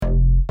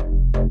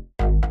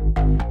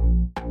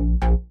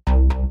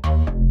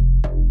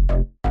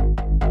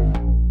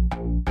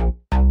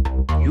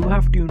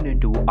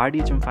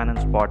RDHM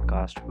Finance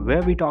podcast,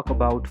 where we talk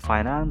about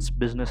finance,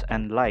 business,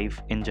 and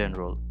life in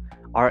general.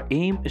 Our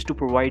aim is to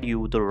provide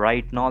you the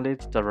right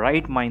knowledge, the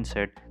right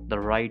mindset, the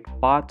right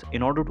path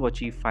in order to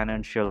achieve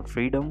financial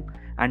freedom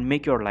and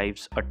make your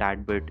lives a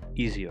tad bit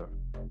easier.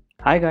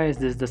 Hi guys,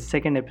 this is the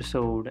second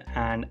episode,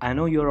 and I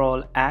know you're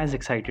all as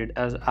excited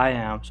as I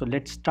am. So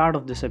let's start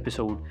off this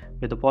episode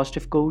with a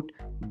positive quote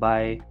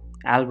by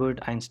Albert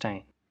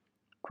Einstein.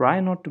 Try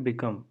not to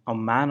become a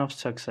man of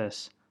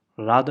success,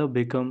 rather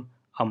become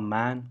a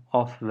man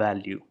of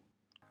value.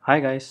 Hi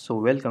guys, so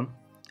welcome.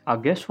 Our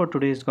guest for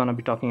today is going to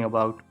be talking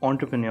about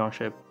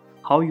entrepreneurship,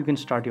 how you can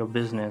start your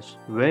business,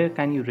 where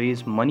can you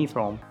raise money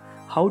from,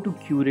 how to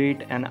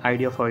curate an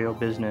idea for your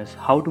business,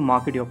 how to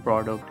market your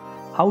product,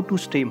 how to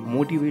stay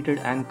motivated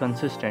and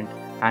consistent,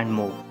 and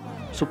more.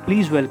 So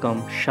please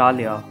welcome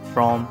Shalia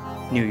from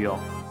New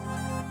York.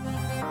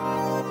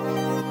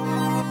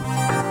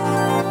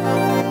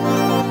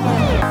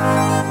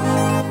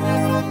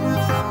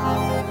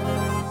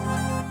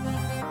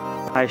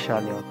 Hi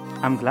Shalia.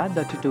 I'm glad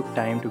that you took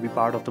time to be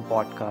part of the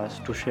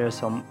podcast to share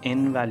some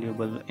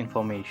invaluable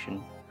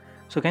information.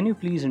 So, can you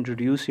please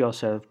introduce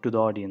yourself to the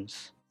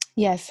audience?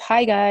 Yes.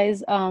 Hi,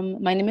 guys.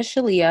 My name is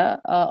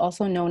Shalia,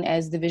 also known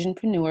as the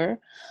Visionpreneur.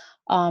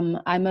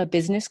 I'm a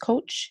business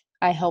coach.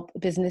 I help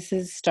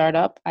businesses start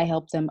up, I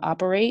help them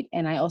operate,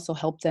 and I also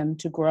help them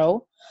to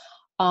grow.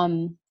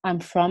 I'm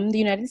from the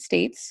United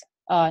States,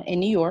 in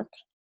New York,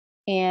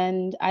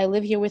 and I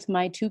live here with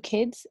my two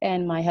kids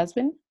and my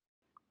husband.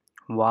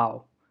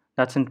 Wow,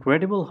 that's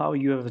incredible how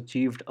you have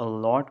achieved a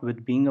lot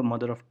with being a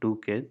mother of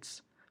two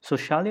kids. So,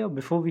 Shalia,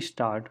 before we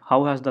start,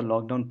 how has the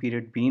lockdown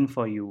period been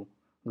for you?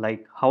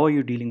 Like, how are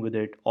you dealing with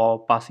it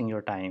or passing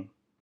your time?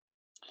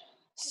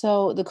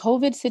 So the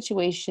COVID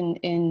situation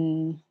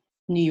in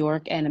New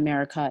York and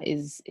America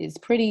is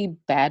pretty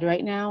bad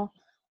right now.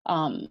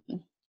 Um,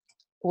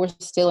 we're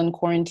still in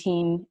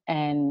quarantine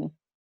and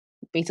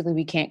basically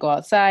we can't go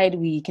outside.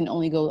 We can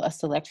only go a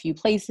select few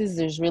places.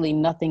 There's really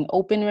nothing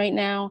open right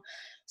now.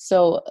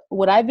 So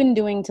what I've been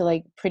doing to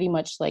like pretty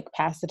much like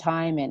pass the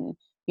time and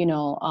you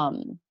know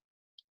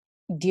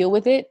deal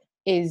with it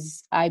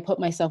is I put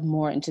myself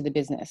more into the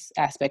business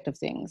aspect of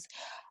things.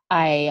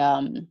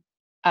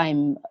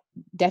 I'm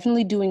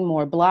definitely doing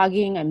more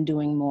blogging. I'm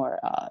doing more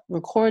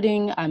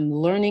recording. I'm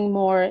learning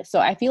more. So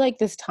I feel like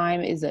this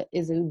time is a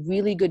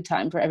really good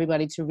time for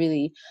everybody to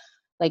really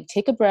like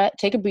take a breath,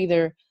 take a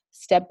breather,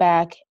 step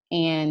back,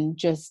 and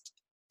just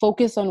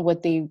focus on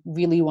what they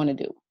really want to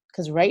do.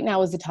 Because right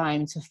now is the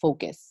time to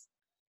focus.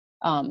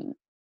 Um,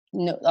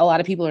 no, a lot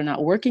of people are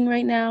not working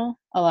right now.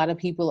 A lot of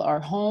people are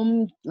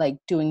home, like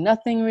doing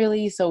nothing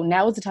really. So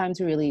now is the time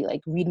to really like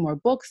read more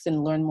books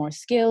and learn more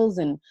skills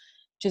and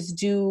just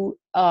do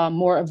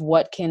more of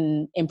what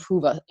can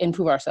improve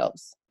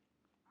ourselves.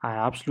 I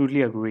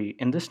absolutely agree.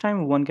 In this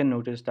time, one can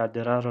notice that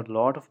there are a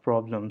lot of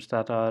problems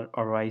that are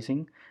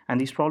arising, and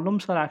these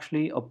problems are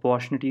actually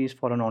opportunities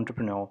for an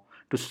entrepreneur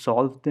to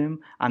solve them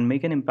and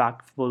make an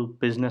impactful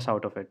business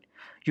out of it.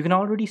 You can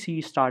already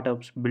see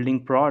startups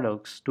building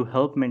products to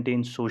help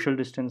maintain social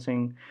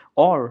distancing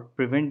or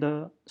prevent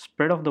the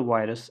spread of the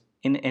virus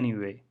in any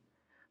way.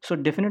 So,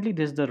 definitely,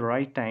 this is the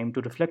right time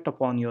to reflect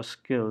upon your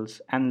skills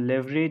and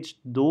leverage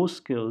those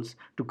skills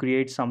to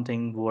create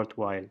something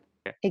worthwhile.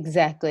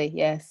 Exactly.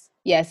 Yes.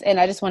 Yes. And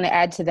I just want to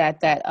add to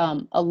that that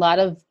a lot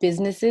of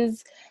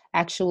businesses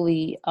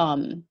actually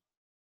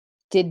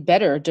did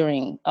better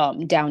during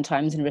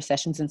downtimes and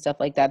recessions and stuff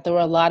like that. There were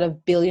a lot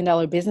of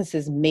billion-dollar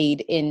businesses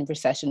made in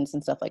recessions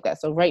and stuff like that.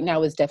 So right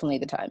now is definitely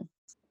the time.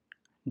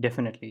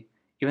 Definitely.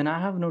 Even I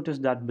have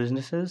noticed that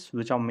businesses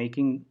which are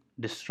making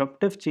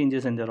disruptive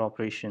changes in their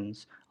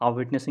operations are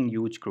witnessing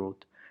huge growth.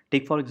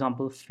 Take, for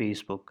example,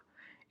 Facebook.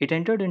 It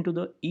entered into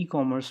the e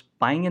commerce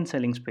buying and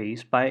selling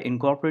space by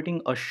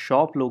incorporating a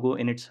shop logo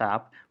in its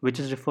app, which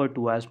is referred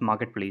to as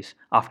Marketplace.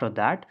 After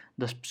that,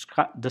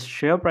 the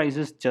share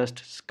prices just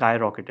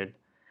skyrocketed.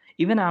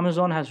 Even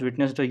Amazon has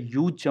witnessed a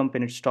huge jump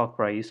in its stock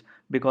price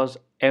because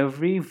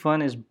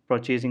everyone is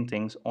purchasing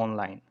things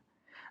online.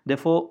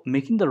 Therefore,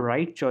 making the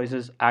right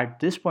choices at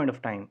this point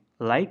of time,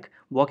 like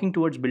working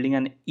towards building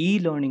an e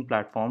learning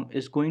platform,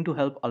 is going to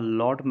help a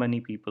lot many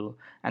people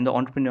and the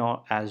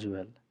entrepreneur as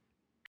well.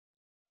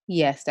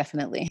 Yes,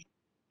 definitely.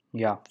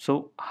 Yeah.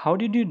 So, how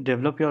did you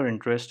develop your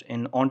interest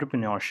in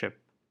entrepreneurship?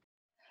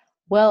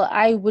 Well,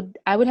 I would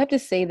have to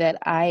say that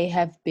I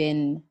have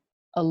been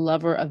a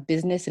lover of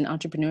business and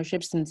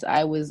entrepreneurship since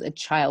I was a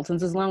child,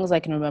 since as long as I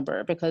can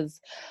remember. Because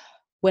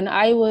when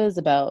I was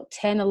about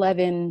 10,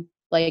 11,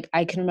 like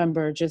I can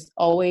remember just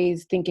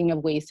always thinking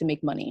of ways to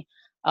make money.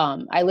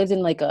 I lived in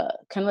like a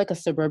kind of like a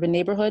suburban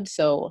neighborhood,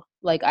 so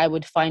like I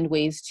would find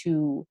ways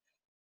to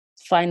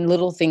find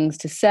little things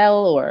to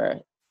sell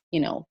or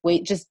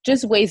wait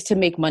just ways to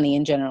make money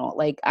in general.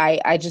 Like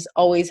I just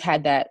always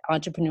had that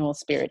entrepreneurial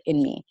spirit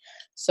in me.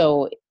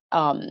 So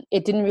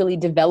it didn't really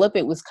develop.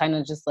 It was kind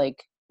of just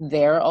like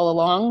there all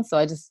along, so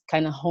I just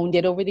kind of honed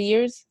it over the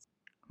years.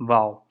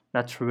 Wow,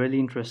 that's really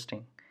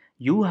interesting.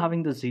 You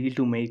having the zeal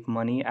to make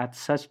money at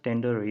such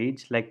tender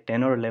age, like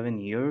 10 or 11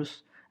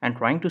 years, and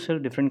trying to sell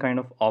different kind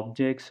of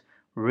objects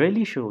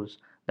really shows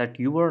that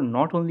you are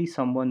not only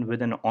someone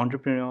with an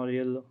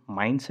entrepreneurial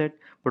mindset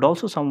but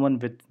also someone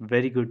with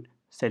very good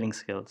selling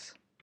skills.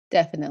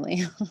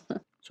 Definitely.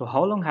 So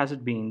how long has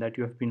it been that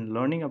you have been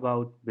learning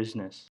about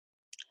business?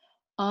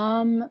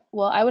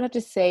 Well, I would have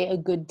to say a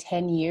good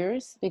 10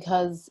 years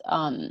because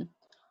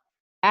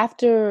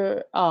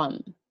after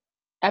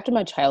after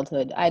my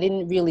childhood, I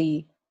didn't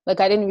really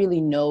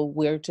know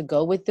where to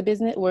go with the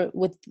business or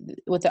with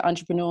the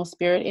entrepreneurial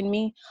spirit in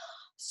me.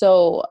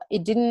 So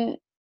it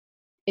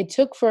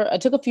took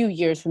a few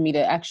years for me to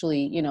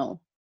actually,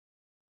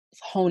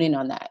 hone in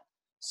on that.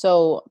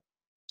 So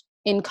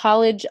in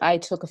college, I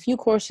took a few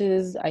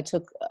courses. I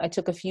took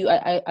a few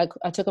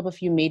I took up a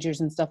few majors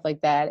and stuff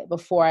like that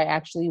before I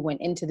actually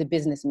went into the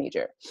business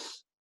major.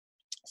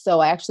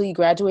 So I actually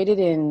graduated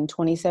in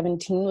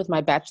 2017 with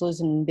my bachelor's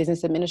in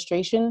business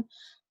administration,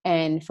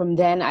 and from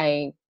then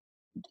I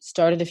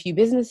started a few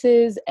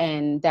businesses,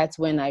 and that's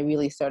when I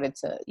really started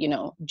to,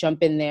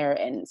 jump in there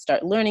and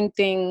start learning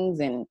things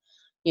and,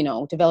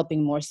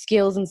 developing more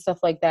skills and stuff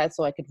like that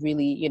so I could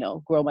really,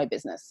 grow my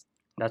business.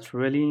 That's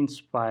really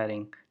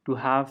inspiring to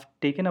have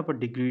taken up a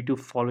degree to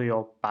follow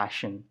your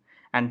passion.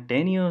 And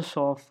 10 years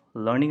of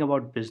learning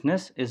about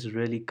business is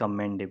really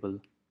commendable.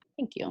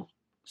 Thank you.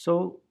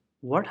 So,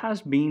 what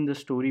has been the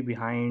story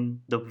behind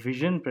the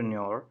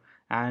Visionpreneur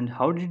and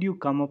how did you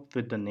come up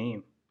with the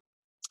name?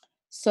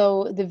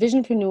 So the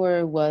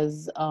visionpreneur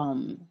was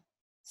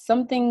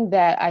something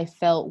that I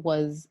felt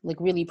was like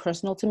really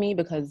personal to me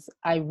because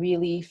I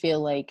really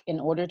feel like in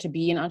order to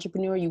be an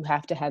entrepreneur, you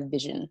have to have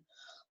vision.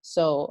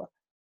 So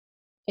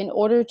in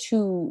order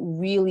to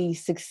really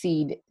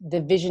succeed,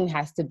 the vision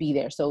has to be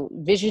there. So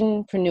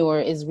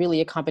visionpreneur is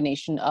really a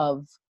combination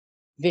of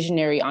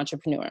visionary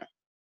entrepreneur.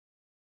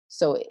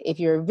 So if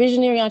you're a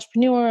visionary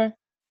entrepreneur,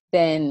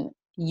 then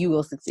you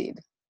will succeed.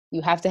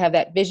 You have to have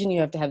that vision,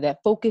 you have to have that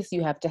focus,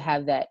 you have to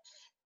have that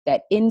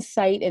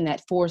insight and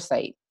that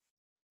foresight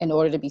in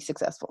order to be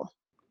successful.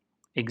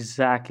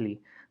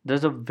 Exactly.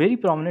 There's a very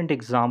prominent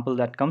example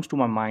that comes to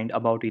my mind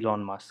about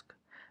Elon Musk.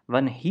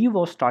 When he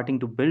was starting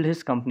to build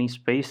his company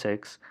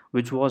SpaceX,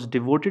 which was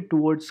devoted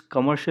towards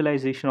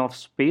commercialization of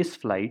space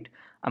flight,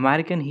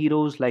 American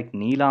heroes like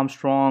Neil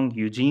Armstrong,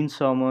 Eugene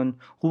Cernan,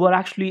 who were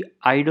actually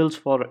idols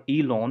for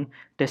Elon,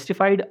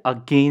 testified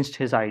against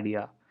his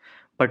idea.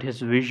 But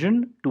his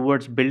vision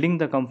towards building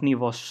the company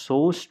was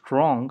so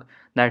strong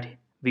that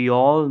we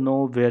all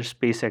know where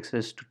SpaceX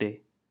is today.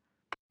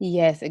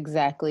 Yes,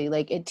 exactly.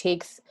 Like it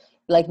takes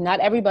like not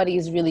everybody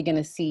is really going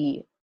to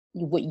see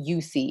what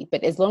you see,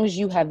 but as long as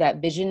you have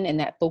that vision and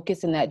that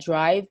focus and that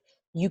drive,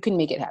 you can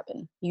make it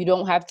happen. You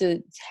don't have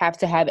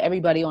to have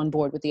everybody on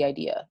board with the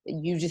idea.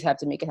 You just have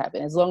to make it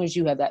happen as long as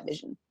you have that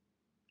vision.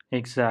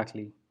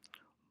 Exactly.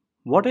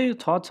 What are your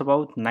thoughts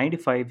about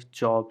 95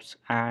 jobs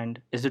and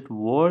is it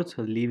worth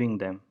leaving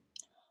them?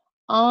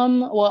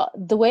 Well,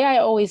 the way I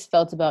always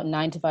felt about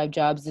 9 to 5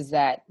 jobs is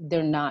that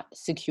they're not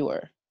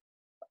secure.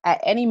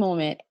 At any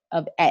moment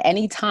of at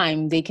any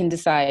time they can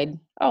decide,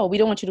 "Oh, we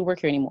don't want you to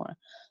work here anymore."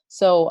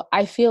 So,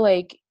 I feel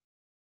like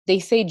they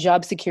say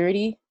job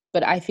security,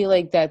 but I feel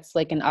like that's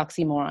like an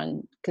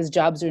oxymoron because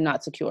jobs are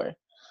not secure.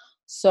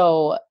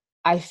 So,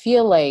 I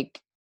feel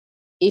like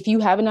if you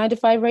have a 9 to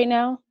 5 right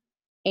now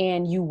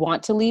and you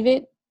want to leave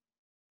it,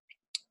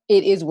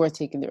 it is worth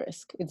taking the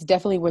risk. It's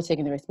definitely worth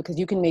taking the risk because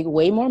you can make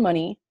way more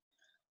money,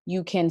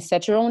 you can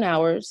set your own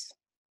hours,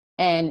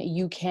 and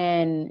you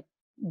can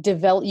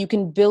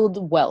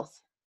build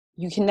wealth.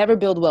 You can never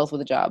build wealth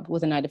with a job,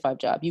 with a 9 to 5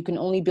 job. You can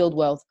only build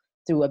wealth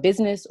through a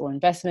business or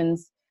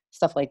investments,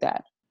 stuff like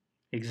that.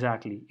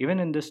 Exactly. Even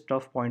in this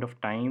tough point of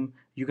time,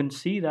 you can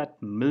see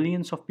that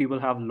millions of people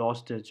have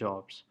lost their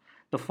jobs.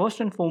 The first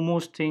and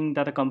foremost thing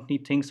that a company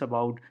thinks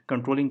about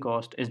controlling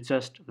cost is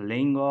just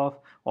laying off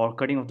or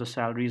cutting off the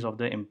salaries of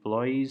the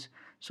employees.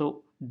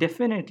 So,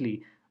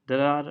 definitely,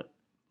 there are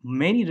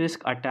many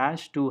risks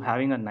attached to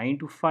having a 9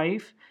 to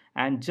 5,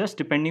 and just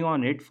depending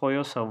on it for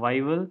your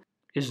survival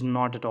is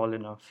not at all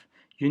enough.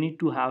 You need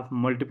to have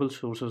multiple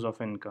sources of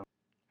income.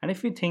 And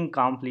if we think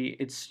calmly,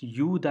 it's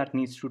you that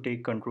needs to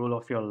take control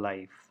of your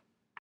life.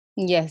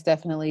 Yes,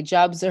 definitely.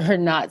 Jobs are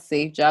not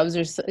safe. Jobs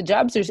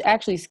are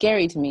actually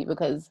scary to me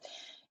because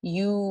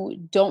you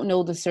don't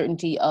know the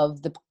certainty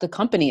of the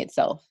company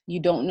itself. You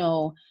don't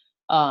know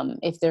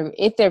if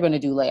they're going to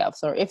do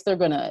layoffs or if they're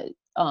going to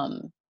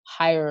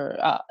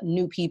hire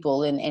new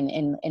people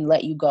and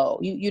let you go.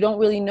 You don't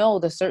really know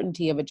the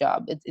certainty of a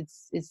job.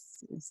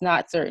 It's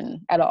not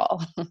certain at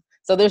all.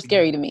 So they're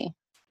scary to me.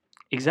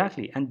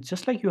 Exactly. And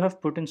just like you have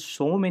put in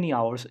so many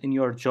hours in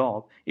your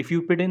job, if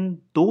you put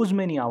in those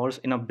many hours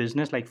in a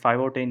business like 5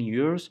 or 10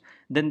 years,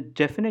 then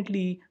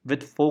definitely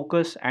with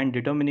focus and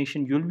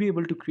determination, you'll be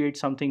able to create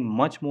something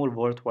much more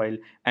worthwhile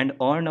and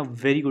earn a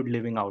very good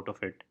living out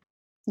of it.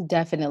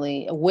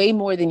 Definitely, way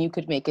more than you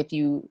could make if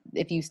you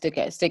stick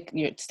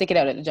it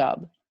out at a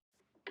job.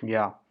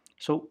 Yeah.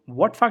 So,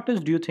 what factors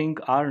do you think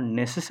are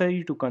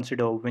necessary to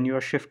consider when you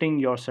are shifting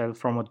yourself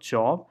from a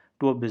job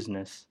to a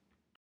business?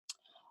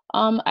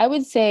 I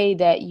would say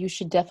that you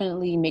should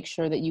definitely make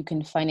sure that you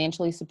can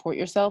financially support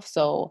yourself.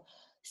 So,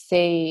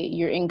 say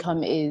your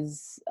income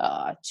is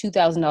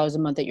 $2,000 a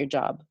month at your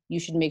job, you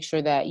should make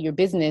sure that your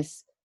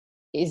business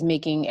is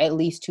making at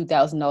least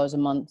 $2,000 a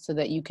month so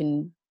that you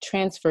can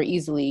transfer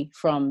easily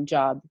from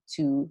job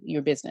to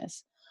your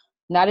business.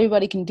 Not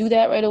everybody can do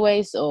that right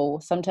away, so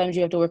sometimes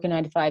you have to work a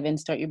 9 to 5 and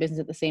start your business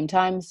at the same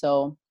time.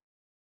 So,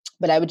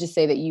 but I would just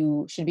say that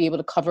you should be able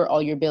to cover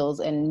all your bills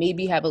and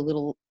maybe have a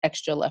little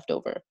extra left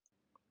over.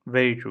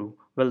 Very true.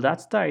 Well,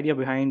 that's the idea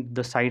behind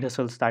the side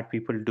hustles that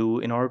people do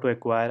in order to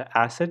acquire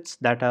assets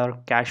that are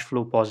cash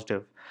flow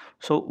positive.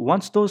 So,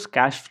 once those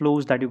cash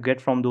flows that you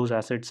get from those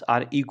assets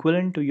are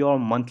equivalent to your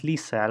monthly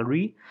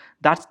salary,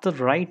 that's the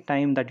right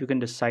time that you can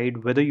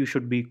decide whether you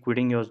should be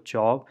quitting your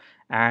job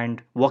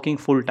and working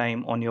full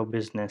time on your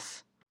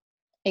business.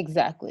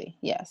 Exactly.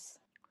 Yes.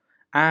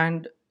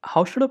 And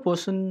how should a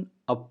person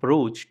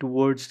approach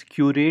towards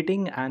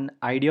curating an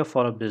idea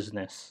for a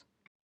business?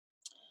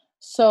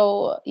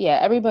 So, yeah,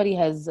 everybody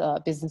has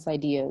business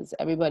ideas.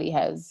 Everybody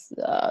has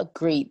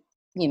great,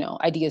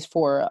 ideas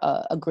for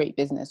a great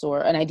business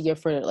or an idea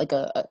for like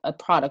a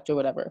product or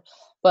whatever.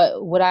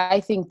 But what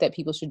I think that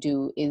people should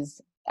do is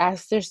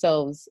ask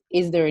themselves,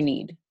 is there a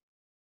need?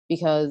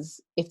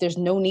 Because if there's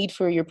no need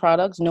for your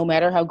product, no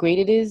matter how great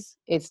it is,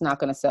 it's not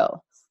going to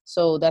sell.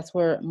 So that's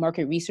where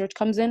market research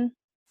comes in.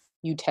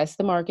 You test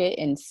the market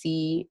and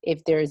see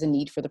if there is a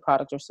need for the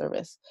product or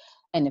service.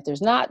 And if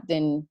there's not,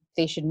 then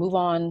they should move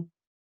on.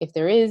 If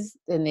there is,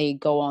 then they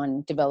go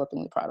on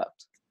developing the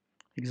product.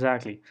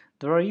 Exactly.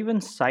 There are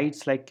even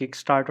sites like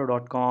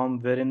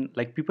Kickstarter.com wherein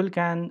like people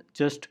can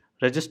just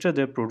register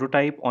their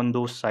prototype on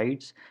those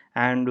sites,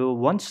 and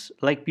once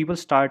like people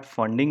start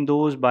funding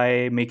those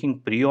by making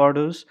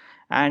pre-orders,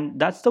 and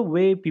that's the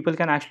way people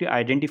can actually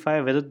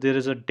identify whether there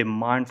is a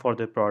demand for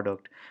their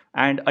product.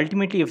 And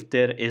ultimately if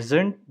there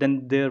isn't,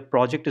 then their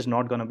project is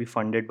not going to be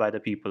funded by the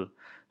people.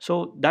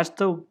 So that's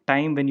the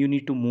time when you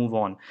need to move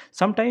on.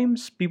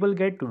 Sometimes people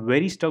get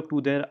very stuck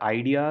to their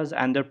ideas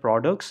and their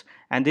products,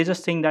 and they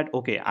just think that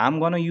okay, I'm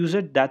going to use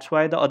it, that's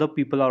why the other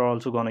people are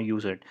also going to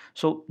use it.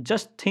 So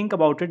just think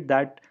about it,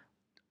 that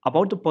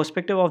about the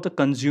perspective of the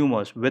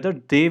consumers, whether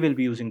they will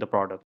be using the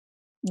product.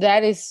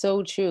 That is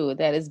so true.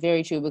 That is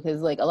very true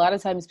because like a lot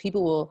of times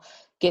people will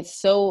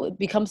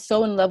become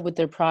so in love with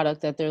their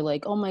product that they're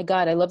like, "Oh my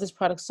god, I love this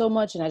product so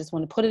much and I just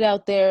want to put it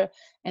out there."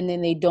 And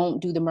then they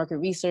don't do the market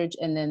research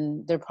and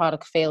then their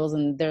product fails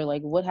and they're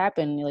like, "What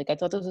happened?" Like, "I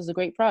thought this was a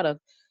great product."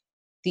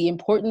 The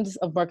importance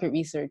of market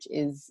research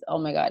is, oh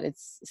my god,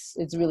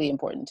 it's really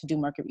important to do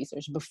market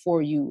research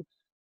before you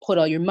put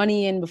all your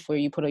money in, before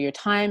you put all your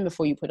time,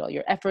 before you put all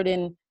your effort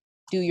in.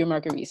 Do your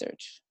market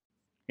research.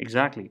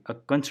 Exactly. A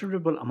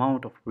considerable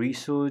amount of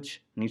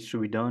research needs to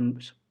be done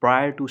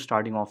prior to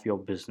starting off your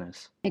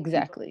business.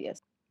 Exactly,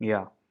 yes.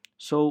 Yeah.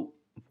 So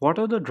what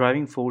are the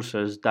driving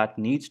forces that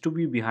needs to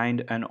be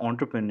behind an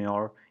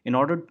entrepreneur in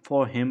order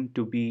for him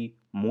to be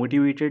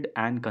motivated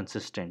and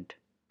consistent?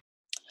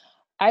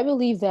 I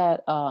believe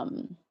that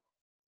an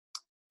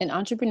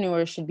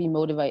entrepreneur should be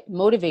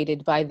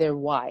motivated by their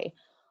why.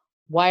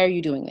 Why are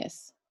you doing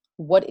this?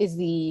 What is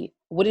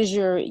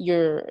your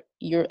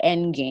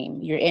end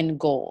game, your end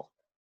goal?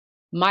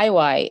 My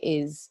why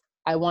is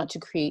I want to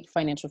create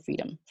financial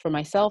freedom for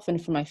myself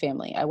and for my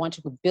family. I want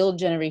to build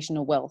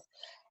generational wealth.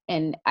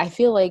 And I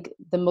feel like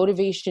the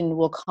motivation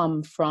will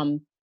come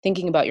from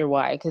thinking about your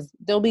why, because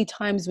there'll be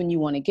times when you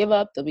want to give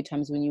up. There'll be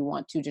times when you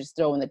want to just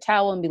throw in the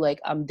towel and be like,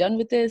 I'm done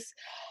with this.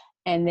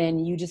 And then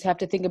you just have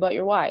to think about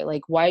your why.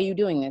 Like, why are you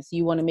doing this?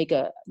 You want to make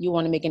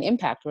an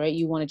impact, right?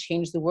 You want to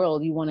change the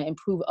world. You want to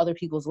improve other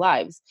people's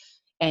lives,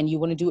 and you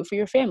want to do it for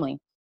your family.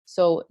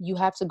 So you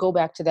have to go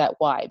back to that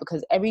why,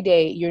 because every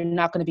day you're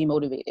not going to be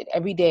motivated.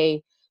 Every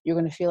day you're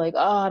going to feel like,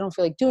 oh, I don't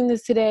feel like doing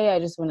this today. I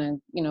just want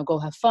to, go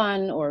have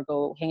fun or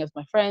go hang out with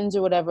my friends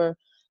or whatever.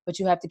 But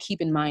you have to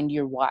keep in mind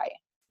your why.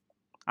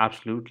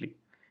 Absolutely.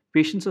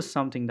 Patience is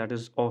something that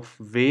is of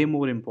way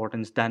more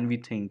importance than we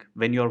think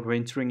when you're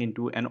venturing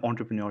into an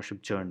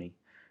entrepreneurship journey.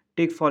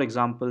 Take, for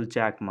example,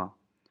 Jack Ma.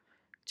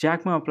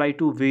 Jack Ma applied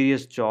to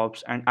various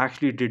jobs and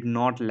actually did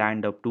not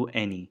land up to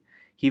any.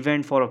 He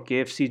went for a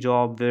KFC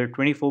job where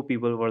 24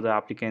 people were the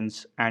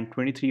applicants and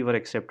 23 were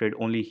accepted,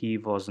 only he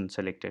wasn't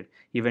selected.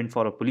 He went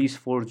for a police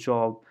force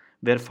job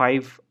where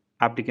 5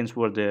 applicants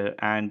were there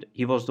and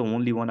he was the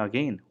only one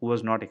again who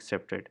was not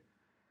accepted.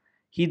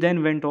 He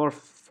then went off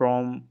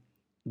from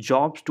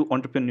jobs to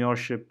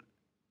entrepreneurship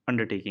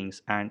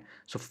undertakings, and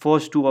so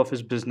first two of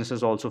his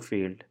businesses also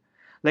failed.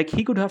 Like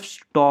he could have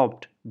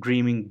stopped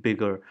dreaming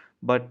bigger,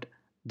 but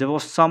there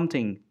was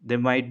something, there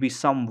might be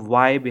some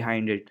why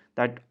behind it,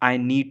 that I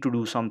need to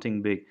do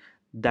something big,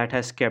 that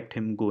has kept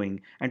him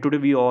going. And today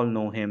we all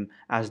know him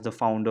as the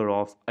founder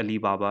of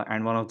Alibaba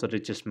and one of the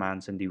richest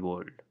mans in the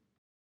world.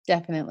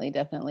 Definitely,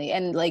 definitely.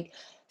 And like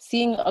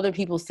seeing other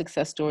people's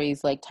success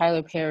stories like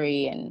Tyler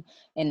Perry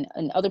and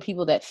other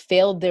people that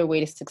failed their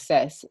way to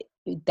success,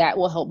 that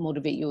will help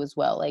motivate you as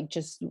well. Like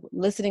just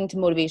listening to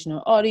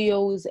motivational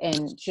audios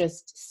and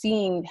just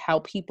seeing how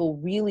people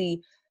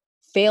really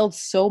failed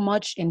so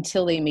much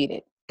until they made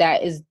it.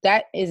 That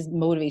is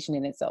motivation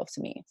in itself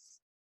to me.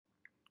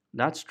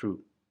 That's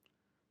true.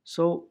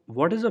 So,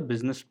 what is a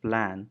business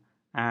plan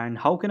and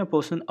how can a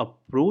person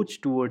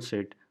approach towards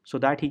it so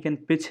that he can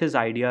pitch his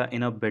idea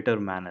in a better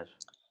manner?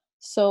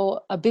 So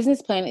a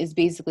business plan is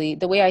basically,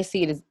 the way I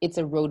see it, is it's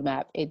a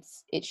roadmap.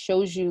 It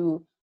shows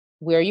you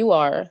where you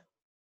are,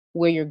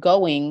 where you're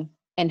going,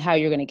 and how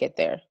you're going to get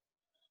there.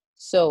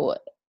 So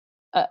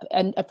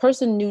a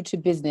person new to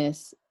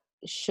business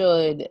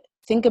should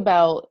think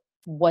about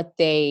what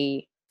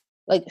they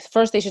like.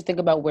 First, they should think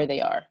about where they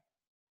are.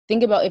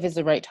 Think about if it's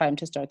the right time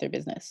to start their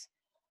business.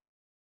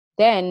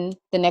 Then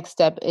the next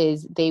step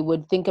is they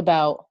would think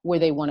about where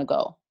they want to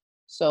go.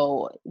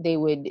 So they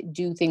would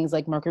do things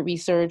like market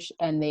research,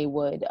 and they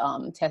would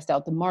test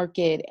out the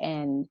market,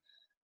 and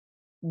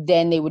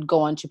then they would go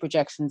on to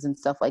projections and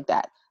stuff like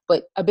that.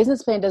 But a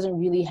business plan doesn't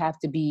really have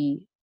to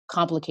be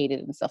complicated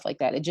and stuff like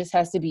that. It just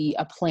has to be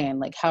a plan.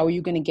 Like, how are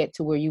you going to get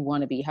to where you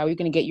want to be? How are you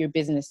going to get your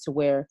business to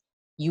where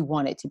you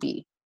want it to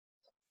be?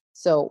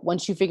 So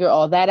once you figure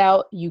all that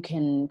out, you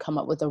can come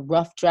up with a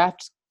rough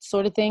draft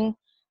sort of thing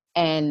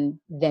and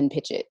then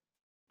pitch it.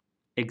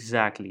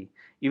 Exactly.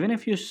 Even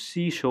if you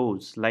see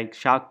shows like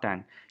Shark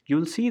Tank,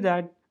 you'll see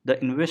that the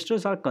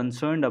investors are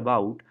concerned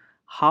about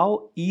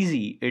how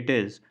easy it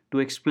is to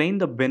explain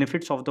the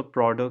benefits of the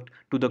product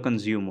to the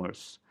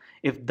consumers.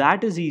 If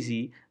that is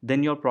easy,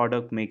 then your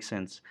product makes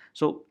sense.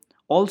 So,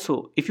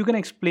 also, if you can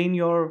explain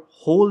your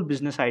whole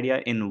business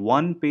idea in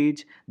one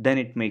page, then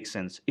it makes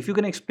sense. If you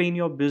can explain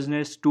your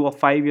business to a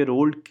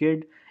 5-year-old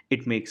kid,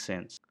 it makes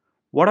sense.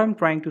 What I'm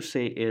trying to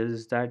say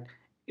is that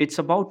it's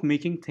about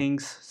making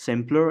things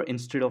simpler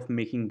instead of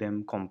making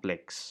them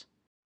complex.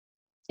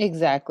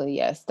 Exactly.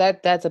 Yes.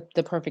 That's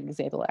the perfect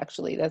example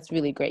actually. That's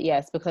really great.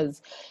 Yes,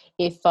 because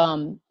if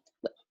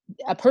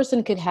a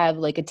person could have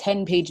like a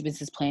 10-page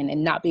business plan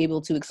and not be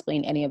able to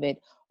explain any of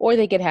it, or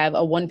they could have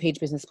a one-page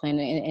business plan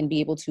and be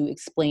able to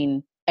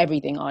explain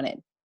everything on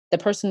it. The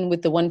person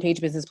with the one-page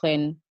business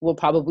plan will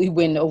probably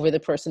win over the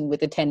person with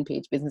the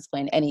 10-page business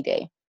plan any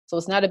day. So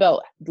it's not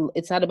about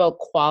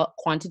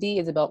quantity,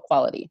 it's about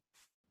quality.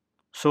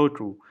 So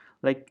true.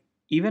 Like,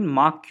 even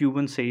Mark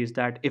Cuban says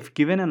that if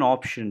given an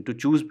option to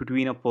choose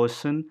between a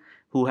person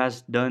who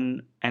has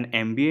done an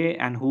MBA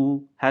and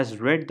who has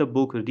read the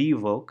book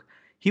Rework,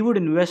 he would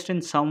invest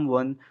in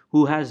someone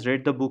who has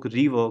read the book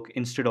Rework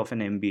instead of an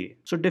MBA.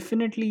 So,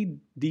 definitely,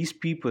 these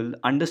people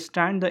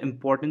understand the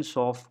importance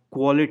of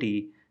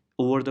quality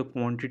over the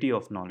quantity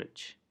of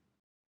knowledge.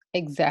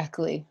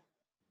 Exactly.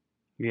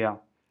 Yeah.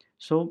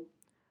 So,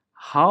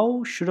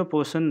 how should a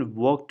person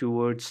work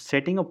towards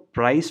setting a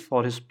price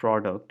for his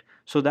product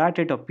so that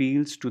it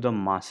appeals to the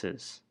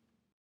masses?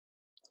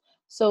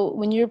 So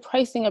when you're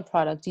pricing a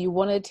product, you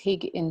want to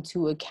take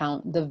into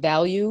account the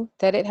value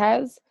that it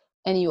has,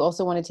 and you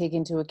also want to take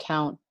into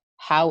account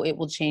how it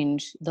will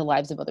change the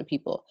lives of other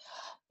people.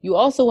 You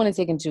also want to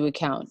take into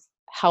account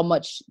how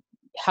much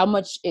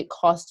it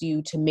costs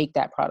you to make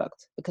that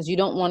product, because you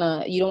don't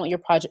want your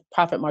project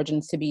profit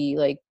margins to be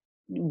like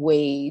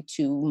way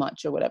too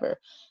much or whatever.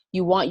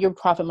 You want your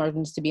profit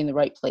margins to be in the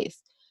right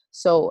place.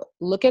 So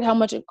look at how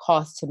much it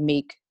costs to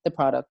make the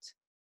product,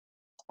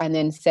 and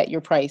then set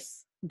your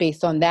price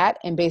based on that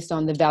and based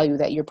on the value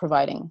that you're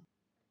providing.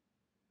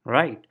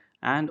 Right.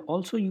 And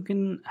also, you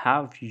can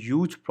have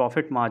huge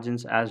profit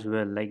margins as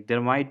well. Like,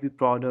 there might be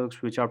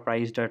products which are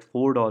priced at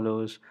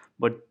 $4,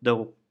 but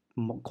the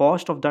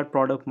cost of that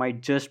product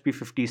might just be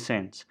 50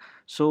 cents.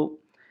 So,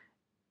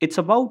 it's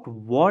about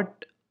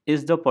what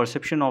is the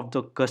perception of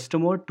the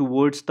customer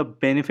towards the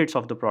benefits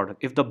of the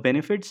product. If the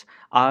benefits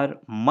are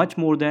much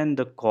more than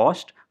the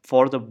cost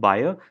for the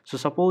buyer, so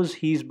suppose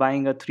he's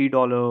buying a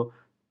 $3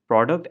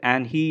 product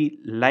and he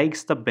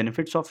likes the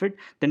benefits of it,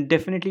 then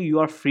definitely you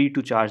are free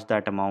to charge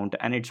that amount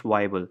and it's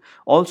viable.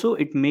 Also,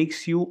 it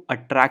makes you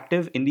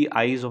attractive in the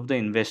eyes of the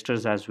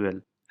investors as well,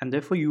 and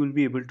therefore you will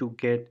be able to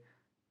get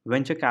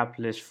venture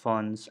capitalist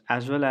funds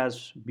as well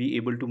as be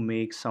able to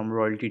make some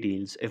royalty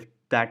deals if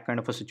that kind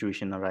of a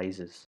situation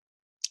arises.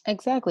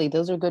 Exactly.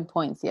 Those are good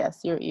points.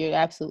 Yes, you're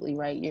absolutely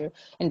right. Your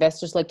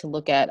investors like to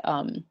look at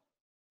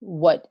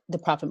what the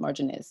profit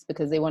margin is,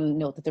 because they want to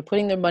know that they're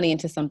putting their money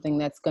into something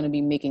that's going to be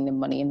making them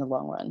money in the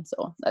long run.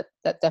 So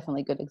that's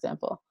definitely a good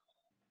example.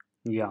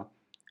 Yeah.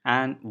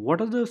 And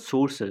what are the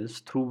sources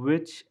through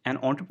which an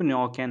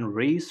entrepreneur can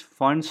raise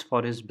funds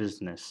for his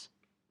business?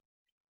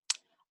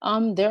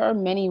 There are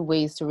many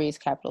ways to raise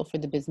capital for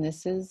the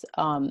businesses.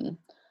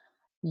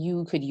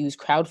 You could use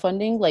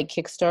crowdfunding like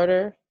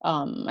Kickstarter.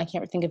 I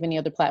can't think of any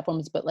other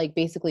platforms, but like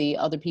basically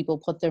other people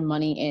put their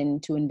money in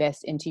to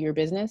invest into your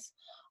business.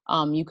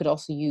 You could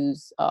also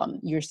use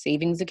your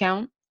savings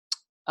account.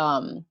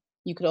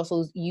 You could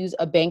also use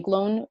a bank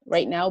loan.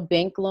 Right now,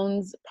 bank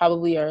loans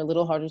probably are a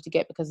little harder to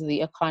get because of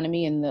the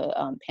economy and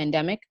the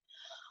pandemic.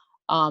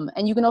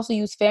 And you can also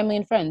use family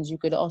and friends. You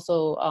could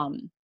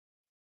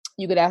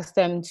ask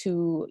them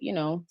to,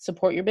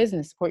 support your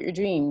business, support your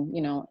dream,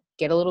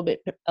 get a little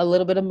bit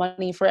of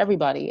money for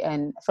everybody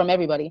and from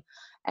everybody,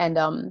 and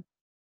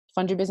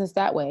fund your business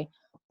that way.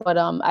 But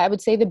I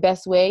would say the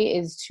best way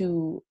is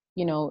to,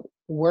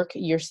 work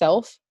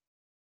yourself,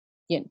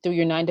 through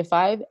your 9 to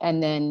 5,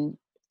 and then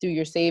through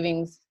your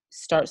savings,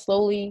 start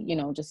slowly,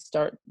 just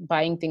start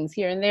buying things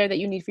here and there that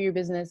you need for your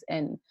business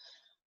and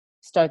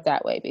start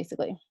that way,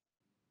 basically.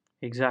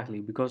 Exactly,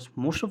 because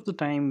most of the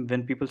time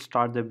when people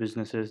start their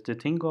businesses, they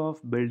think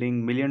of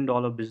building $1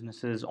 million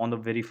businesses on the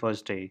very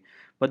first day.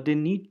 But they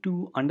need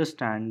to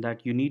understand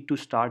that you need to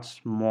start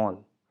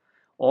small.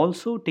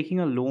 Also, taking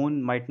a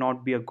loan might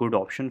not be a good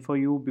option for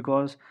you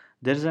because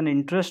there's an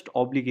interest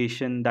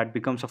obligation that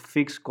becomes a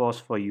fixed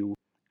cost for you,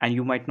 and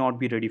you might not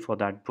be ready for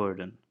that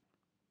burden.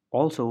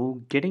 Also,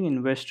 getting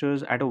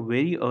investors at a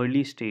very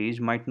early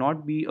stage might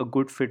not be a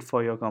good fit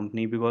for your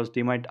company because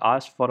they might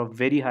ask for a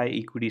very high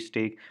equity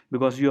stake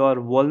because you are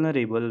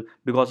vulnerable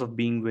because of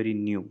being very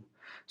new.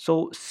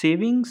 So,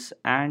 savings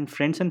and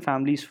friends and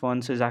families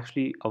funds is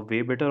actually a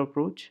way better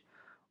approach.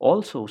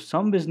 Also,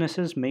 some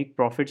businesses make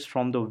profits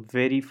from the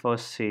very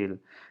first sale,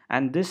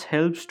 and this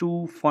helps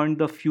to fund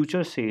the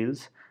future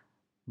sales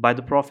by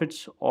the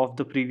profits of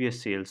the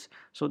previous sales.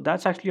 So,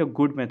 that's actually a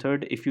good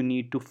method if you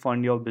need to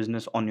fund your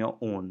business on your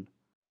own.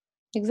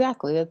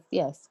 Exactly. That's,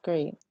 yes,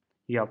 great.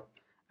 Yep.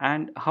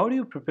 And how do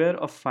you prepare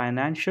a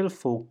financial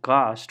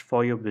forecast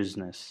for your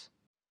business?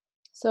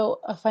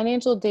 So a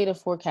financial data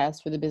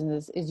forecast for the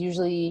business is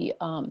usually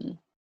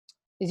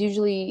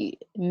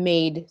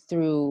made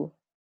through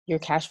your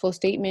cash flow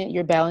statement,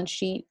 your balance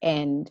sheet,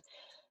 and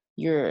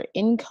your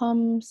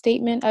income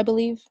statement, I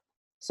believe.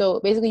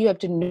 So basically, you have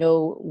to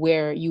know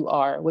where you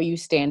are, where you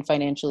stand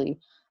financially,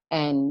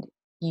 and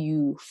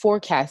you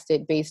forecast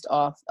it based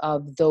off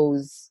of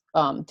those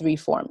three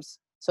forms.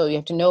 So you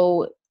have to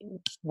know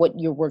what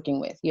you're working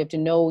with. You have to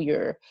know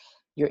your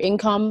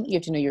income. You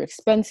have to know your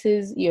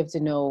expenses. You have to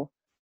know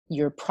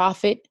your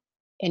profit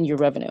and your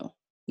revenue.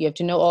 You have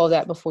to know all of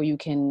that before you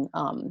can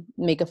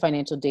make a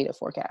financial data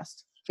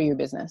forecast for your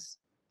business.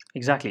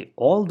 Exactly.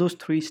 All those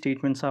three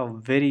statements are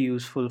very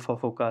useful for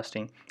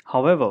forecasting.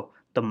 However,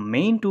 the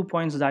main 2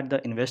 points that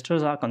the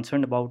investors are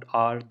concerned about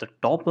are the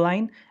top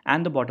line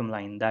and the bottom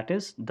line, that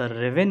is, the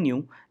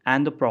revenue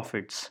and the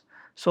profits.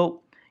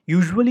 So,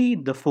 usually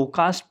the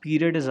forecast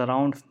period is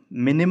around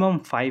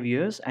minimum 5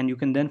 years, and you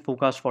can then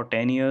forecast for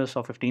 10 years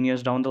or 15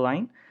 years down the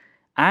line.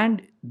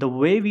 And the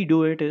way we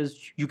do it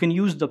is you can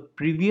use the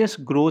previous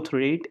growth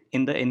rate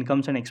in the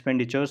incomes and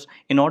expenditures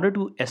in order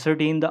to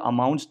ascertain the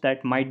amounts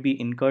that might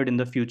be incurred in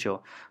the future.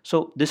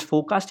 So this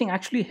forecasting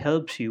actually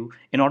helps you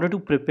in order to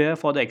prepare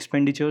for the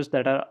expenditures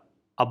that are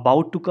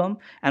about to come,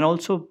 and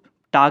also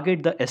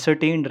target the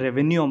ascertained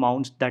revenue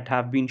amounts that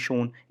have been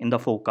shown in the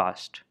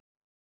forecast.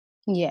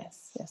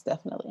 Yes, yes,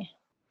 definitely.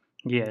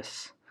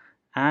 Yes.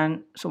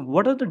 And so,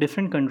 what are the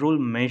different control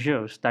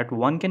measures that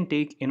one can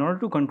take in order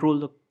to control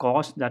the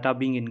costs that are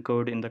being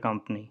incurred in the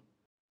company?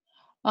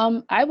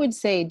 I would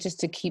say just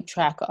to keep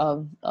track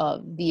of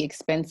the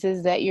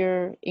expenses that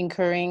you're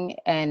incurring,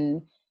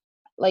 and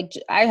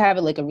I have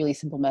it like a really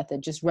simple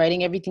method, just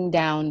writing everything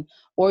down,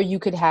 or you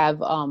could have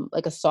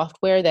like a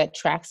software that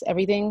tracks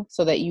everything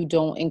so that you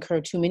don't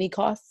incur too many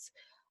costs.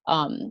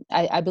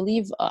 I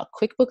believe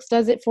QuickBooks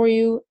does it for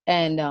you,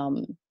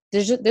 and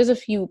there's a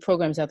few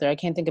programs out there. I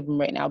can't think of them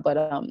right now, but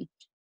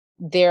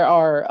there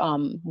are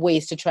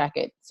ways to track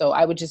it. So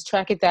I would just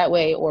track it that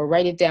way or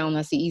write it down.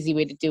 That's the easy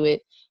way to do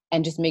it.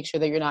 And just make sure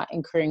that you're not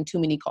incurring too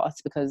many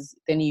costs, because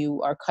then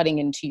you are cutting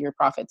into your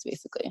profits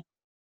basically.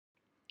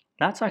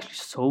 That's actually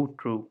so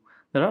true.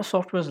 There are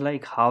softwares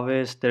like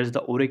Harvest, there's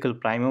the Oracle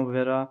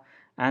Primavera,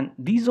 and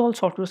these all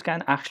softwares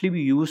can actually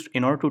be used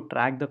in order to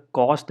track the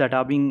costs that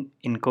are being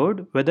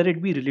incurred, whether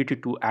it be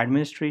related to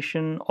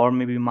administration or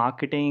maybe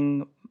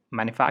marketing,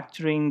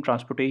 manufacturing,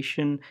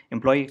 transportation,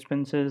 employee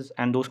expenses,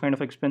 and those kind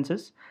of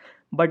expenses.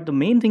 But the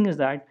main thing is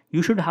that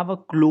you should have a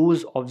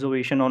close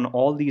observation on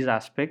all these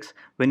aspects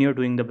when you're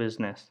doing the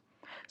business.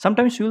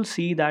 Sometimes you'll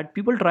see that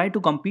people try to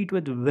compete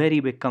with very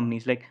big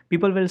companies. Like,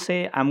 people will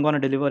say I'm going to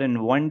deliver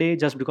in one day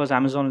just because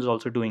Amazon is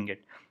also doing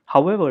it.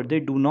 However, they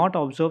do not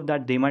observe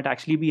that they might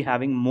actually be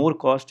having more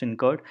cost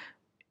incurred,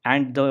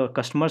 and the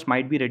customers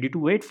might be ready to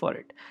wait for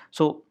it.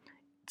 So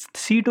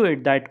see to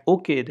it that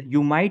okay,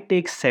 you might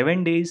take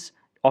 7 days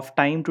of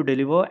time to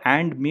deliver,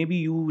 and maybe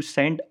you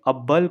send a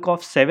bulk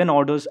of 7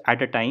 orders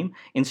at a time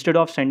instead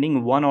of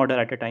sending one order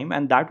at a time,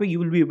 and that way you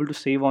will be able to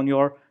save on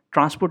your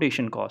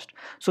transportation cost.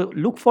 So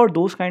look for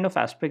those kind of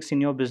aspects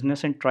in your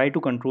business and try to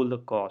control the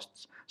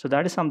costs. So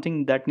that is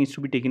something that needs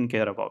to be taken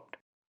care about.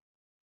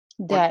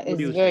 That What do is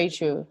you say? very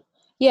true.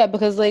 Yeah,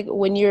 because like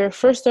when you're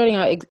first starting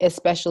out,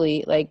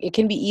 especially, like it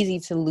can be easy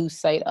to lose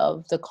sight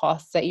of the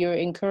costs that you're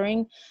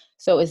incurring.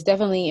 So it's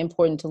definitely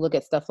important to look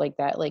at stuff like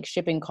that, like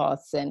shipping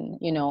costs, and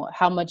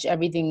how much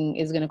everything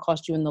is going to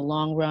cost you in the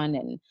long run,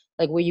 and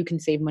like where you can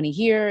save money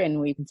here and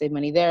where you can save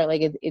money there.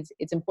 Like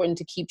it's important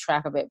to keep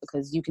track of it,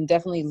 because you can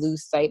definitely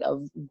lose sight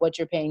of what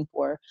you're paying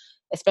for,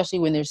 especially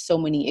when there's so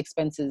many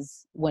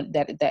expenses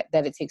that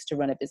it takes to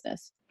run a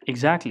business.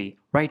 Exactly.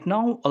 Right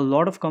now, a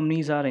lot of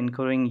companies are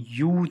incurring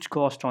huge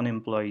cost on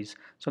employees.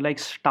 So, like,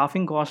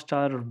 staffing costs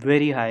are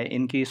very high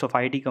in case of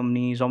IT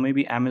companies or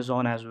maybe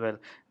Amazon as well.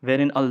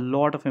 wherein a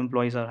lot of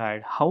employees are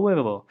hired.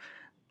 However,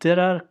 there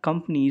are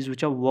companies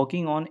which are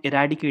working on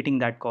eradicating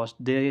that cost.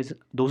 There is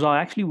those are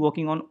actually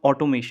working on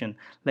automation,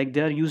 like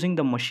they are using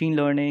the machine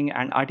learning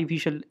and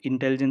artificial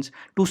intelligence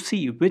to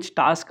see which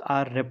tasks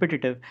are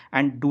repetitive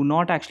and do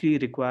not actually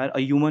require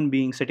a human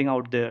being sitting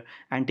out there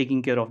and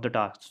taking care of the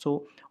task.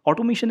 So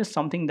automation is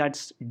something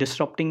that's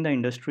disrupting the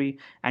industry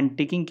and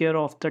taking care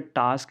of the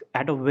task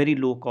at a very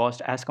low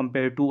cost as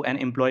compared to an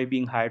employee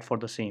being hired for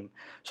the same.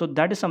 So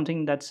that is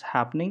something that's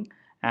happening,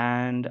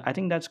 and I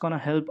think that's going to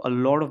help a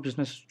lot of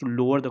businesses to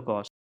lower the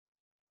cost.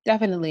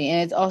 Definitely,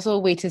 and it's also a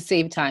way to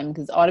save time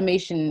because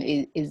automation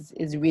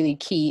is really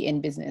key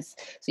in business.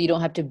 So you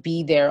don't have to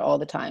be there all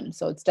the time.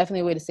 So it's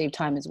definitely a way to save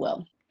time as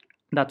well.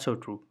 That's so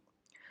true.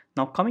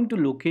 Now, coming to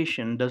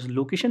location, does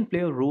location play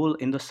a role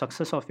in the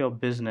success of your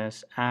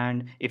business?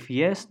 And if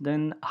yes,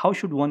 then how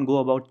should one go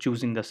about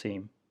choosing the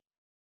same?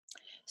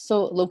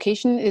 So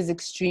location is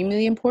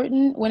extremely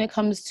important when it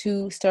comes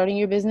to starting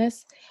your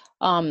business,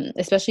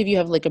 especially if you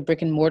have like a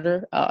brick and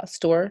mortar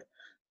store.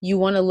 You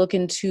want to look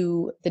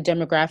into the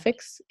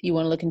demographics. You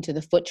want to look into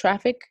the foot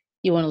traffic.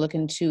 You want to look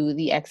into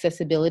the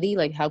accessibility,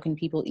 like how can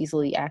people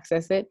easily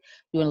access it.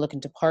 You want to look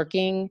into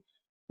parking.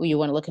 You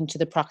want to look into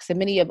the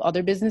proximity of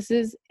other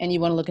businesses, and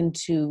you want to look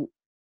into,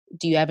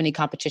 do you have any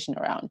competition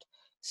around?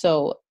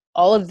 So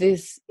all of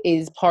this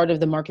is part of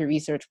the market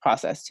research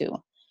process too.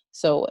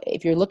 So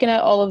if you're looking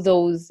at all of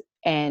those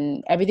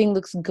and everything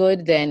looks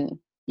good, then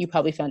you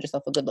probably found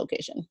yourself a good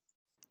location.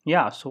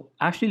 Yeah, so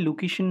actually,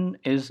 location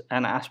is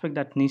an aspect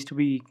that needs to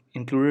be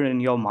included in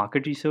your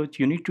market research.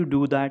 You need to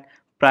do that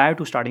prior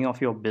to starting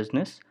off your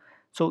business.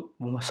 So,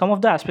 some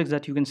of the aspects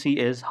that you can see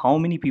is how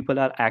many people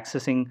are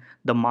accessing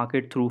the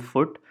market through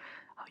foot.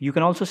 You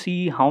can also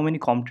see how many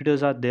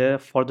competitors are there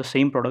for the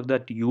same product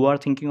that you are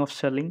thinking of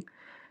selling.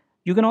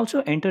 You can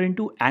also enter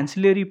into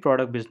ancillary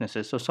product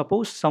businesses. So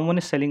suppose someone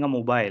is selling a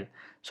mobile,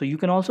 so you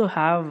can also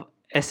have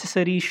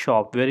accessory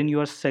shop wherein you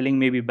are selling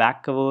maybe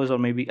back covers or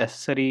maybe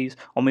accessories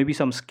or maybe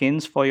some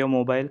skins for your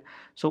mobile.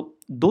 So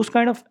those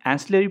kind of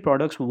ancillary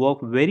products work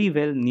very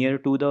well near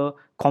to the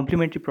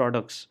complementary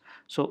products.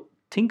 So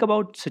think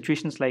about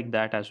situations like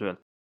that as well.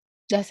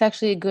 That's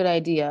actually a good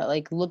idea.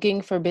 Like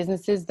looking for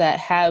businesses that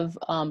have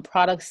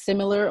products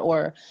similar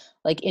or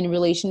like in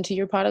relation to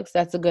your products.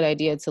 That's a good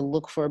idea to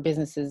look for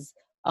businesses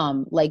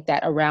like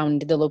that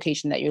around the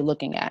location that you're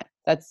looking at.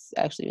 That's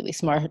actually really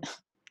smart.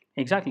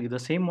 Exactly. The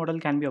same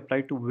model can be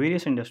applied to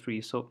various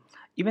industries. So,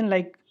 even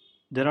like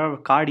there are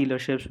car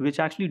dealerships which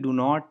actually do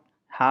not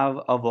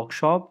have a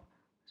workshop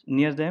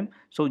near them.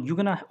 So, you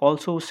can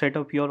also set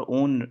up your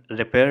own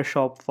repair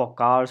shop for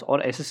cars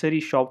or accessory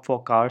shop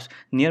for cars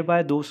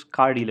nearby those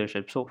car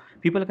dealerships. So,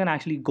 people can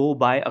actually go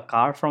buy a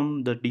car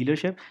from the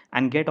dealership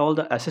and get all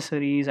the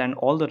accessories and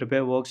all the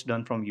repair works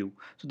done from you.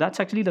 So,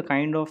 that's actually the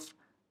kind of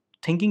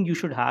thinking you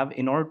should have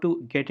in order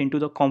to get into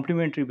the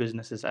complementary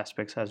businesses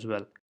aspects as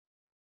well.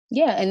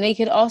 Yeah, and they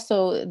could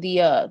also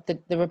the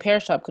repair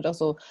shop could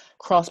also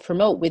cross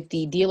promote with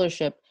the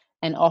dealership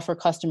and offer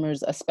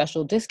customers a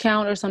special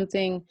discount or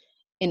something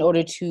in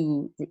order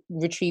to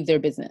retrieve their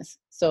business.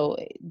 So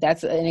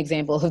that's an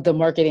example of the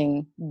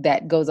marketing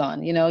that goes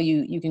on. You know,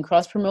 you can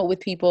cross promote with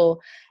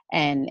people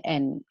and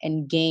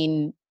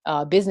gain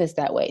business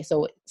that way.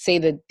 So say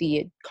that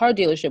the car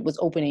dealership was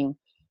opening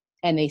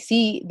and they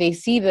see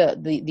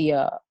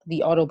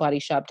the auto body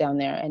shop down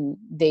there and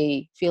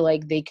they feel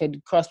like they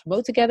could cross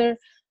promote together.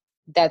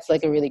 That's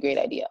like a really great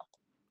idea.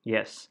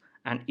 Yes,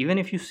 and even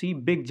if you see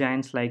big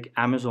giants like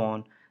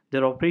Amazon,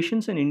 their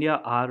operations in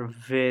India are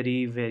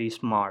very, very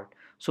smart.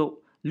 So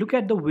look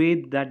at the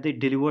way that they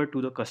deliver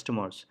to the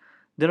customers.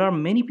 There are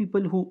many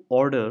people who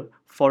order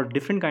for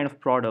different kind of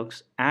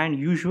products, and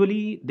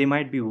usually they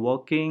might be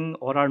working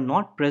or are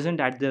not present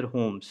at their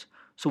homes.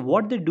 So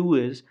what they do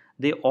is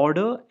they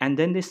order and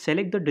then they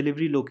select the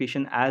delivery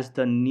location as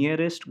the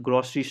nearest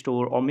grocery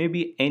store or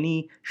maybe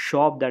any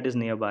shop that is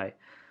nearby.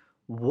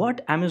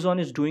 What Amazon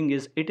is doing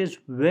is it is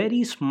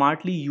very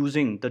smartly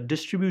using the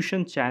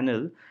distribution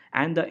channel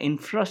and the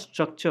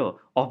infrastructure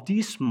of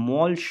these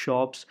small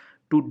shops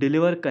to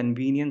deliver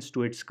convenience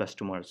to its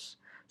customers.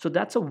 So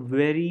that's a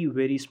very,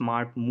 very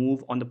smart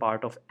move on the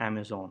part of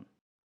Amazon.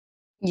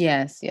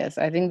 Yes, yes.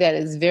 I think that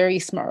is very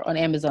smart on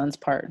Amazon's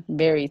part.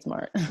 Very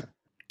smart.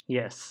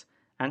 Yes.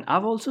 And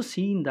I've also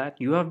seen that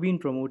you have been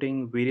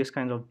promoting various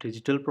kinds of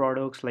digital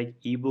products like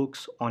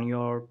ebooks on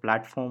your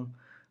platform.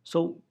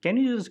 So, can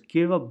you just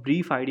give a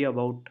brief idea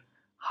about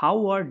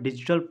how are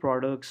digital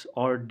products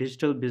or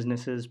digital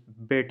businesses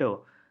better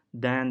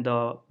than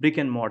the brick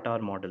and mortar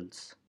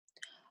models?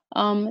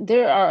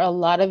 There are a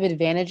lot of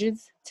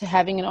advantages to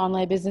having an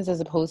online business as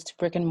opposed to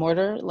brick and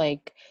mortar.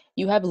 Like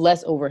you have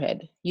less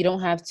overhead. You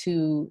don't have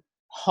to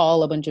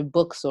haul a bunch of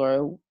books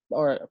or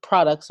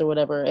products or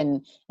whatever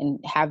and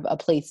have a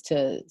place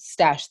to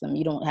stash them.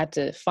 You don't have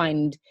to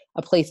find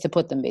a place to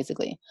put them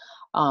basically.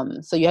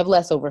 So you have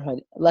less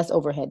overhead.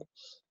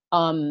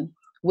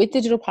 With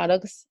digital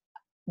products,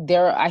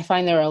 there I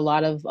find there are a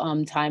lot of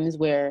times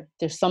where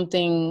there's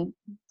something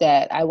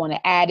that I want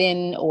to add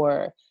in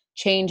or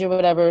change or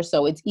whatever.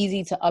 So it's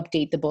easy to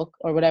update the book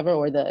or whatever,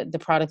 or the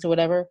product or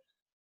whatever,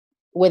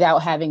 without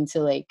having to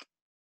like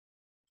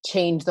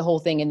change the whole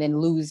thing and then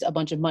lose a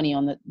bunch of money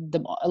on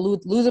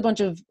lose a bunch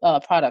of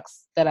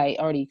products that I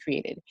already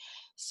created.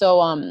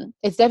 So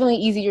it's definitely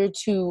easier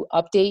to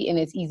update, and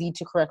it's easy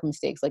to correct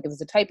mistakes. Like if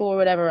it's a typo or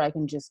whatever, I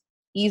can just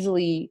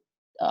easily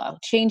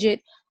change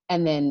it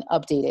and then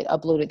update it,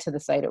 upload it to the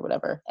site or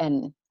whatever.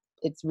 And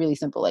it's really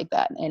simple like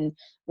that. And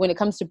when it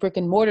comes to brick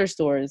and mortar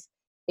stores,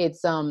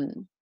 it's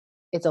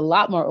it's a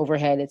lot more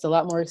overhead. It's a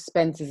lot more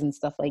expenses and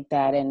stuff like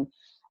that. And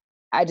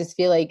I just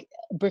feel like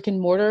brick and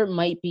mortar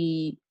might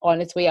be on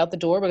its way out the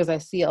door because I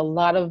see a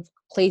lot of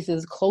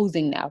places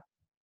closing now.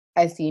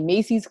 I see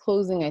Macy's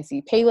closing, I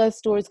see Payless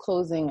stores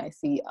closing, I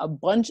see a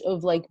bunch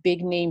of like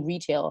big name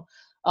retail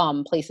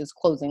places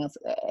closing,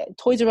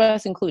 Toys R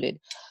Us included.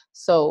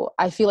 So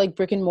I feel like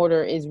brick and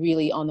mortar is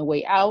really on the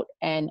way out,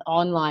 and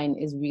online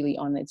is really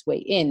on its way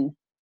in,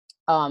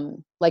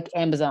 like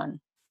Amazon.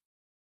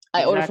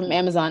 I order from Exactly.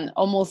 Amazon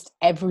almost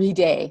every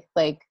day.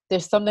 Like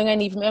there's something I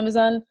need from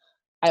Amazon,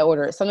 I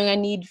order it. Something I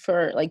need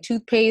for like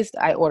toothpaste,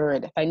 I order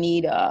it. If I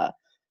need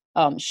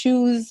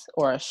shoes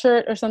or a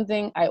shirt or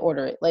something, I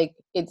order it. Like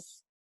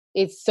it's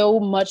so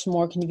much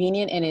more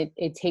convenient, and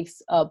it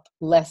takes up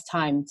less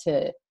time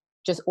to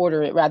just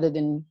order it rather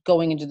than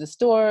going into the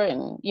store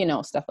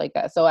and stuff like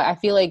that. So I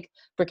feel like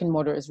brick and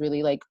mortar is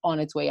really like on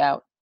its way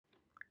out.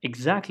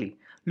 Exactly.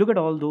 Look at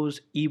all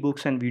those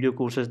ebooks and video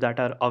courses that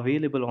are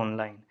available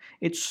online.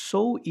 It's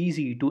so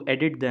easy to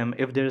edit them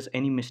if there's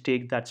any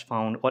mistake that's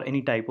found or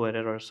any typo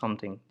error or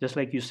something, just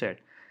like you said.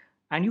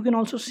 And you can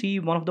also see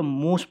one of the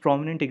most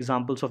prominent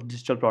examples of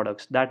digital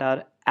products that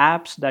are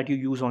apps that you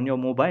use on your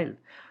mobile.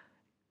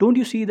 Don't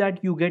you see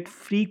that you get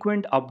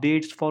frequent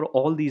updates for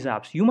all these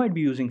apps? You might be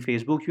using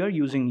Facebook, you are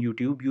using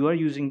YouTube, you are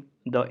using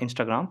the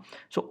Instagram.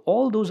 So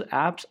all those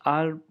apps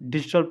are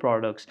digital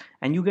products,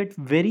 and you get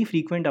very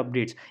frequent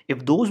updates.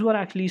 If those were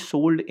actually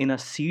sold in a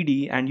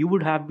CD and you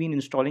would have been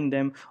installing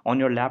them on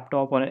your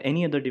laptop or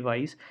any other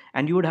device,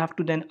 and you would have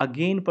to then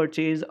again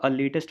purchase a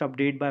latest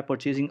update by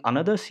purchasing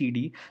another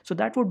CD, so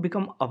that would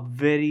become a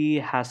very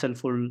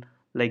hassleful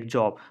like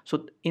job.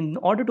 So in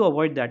order to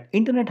avoid that,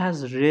 internet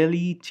has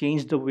really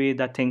changed the way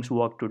that things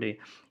work today.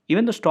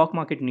 Even the stock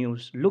market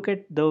news, look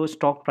at the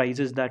stock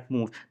prices that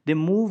move. They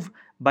move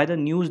by the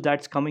news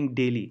that's coming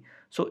daily.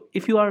 So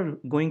if you are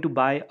going to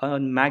buy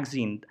a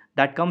magazine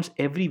that comes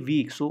every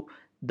week, so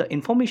the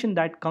information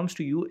that comes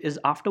to you is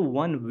after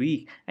 1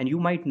 week, and you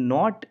might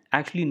not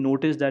actually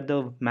notice that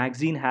the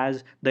magazine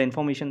has the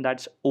information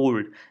that's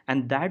old,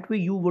 and that way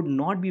you would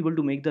not be able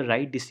to make the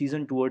right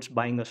decision towards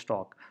buying a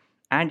stock.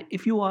 And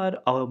if you are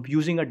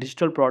using a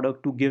digital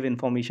product to give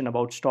information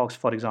about stocks,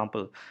 for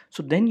example,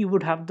 so then you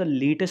would have the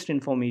latest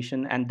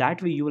information, and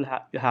that way you will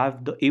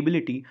have the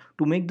ability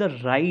to make the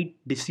right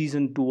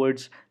decision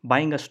towards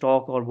buying a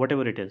stock or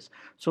whatever it is.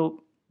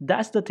 So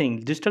that's the thing,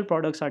 digital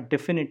products are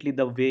definitely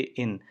the way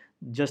in,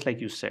 just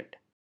like you said.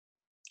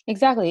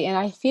 Exactly. And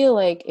I feel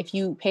like if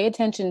you pay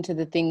attention to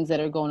the things that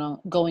are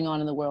going on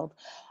in the world,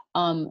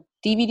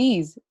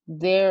 DVDs,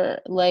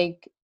 they're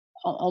like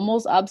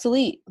almost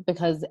obsolete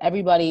because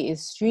everybody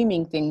is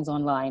streaming things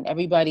online.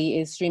 Everybody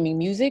is streaming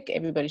music,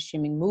 everybody's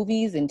streaming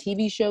movies and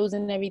TV shows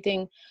and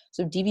everything.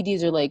 So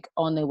DVDs are like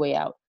on their way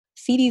out.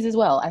 CDs as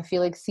well. I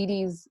feel like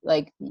CDs,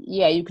 like,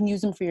 yeah, you can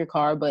use them for your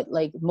car, but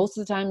like most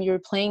of the time you're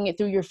playing it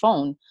through your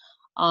phone.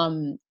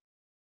 Um,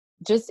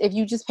 just if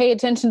you just pay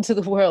attention to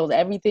the world,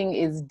 everything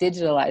is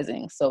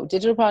digitalizing. So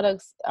digital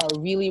products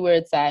are really where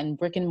it's at, and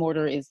brick and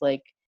mortar is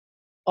like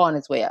on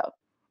its way out.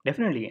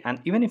 Definitely.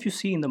 And even if you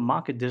see in the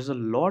market, there's a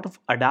lot of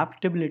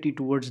adaptability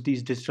towards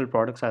these digital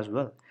products as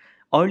well.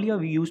 Earlier,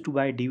 we used to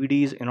buy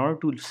DVDs in order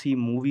to see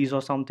movies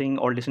or something,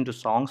 or listen to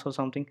songs or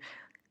something.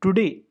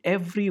 Today,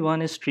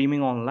 everyone is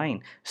streaming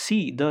online.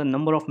 See the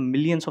number of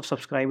millions of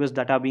subscribers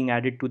that are being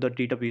added to the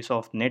database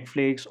of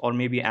Netflix or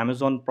maybe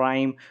Amazon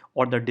Prime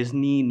or the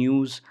Disney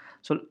News.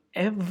 So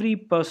every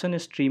person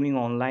is streaming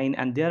online,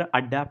 and they are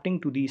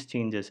adapting to these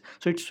changes.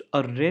 So it's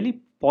a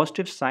really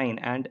positive sign,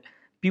 and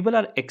people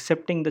are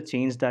accepting the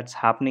change that's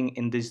happening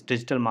in this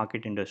digital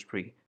market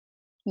industry.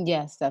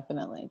 Yes,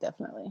 definitely,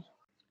 definitely.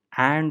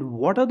 And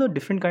what are the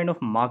different kind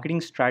of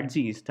marketing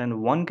strategies that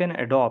one can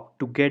adopt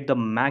to get the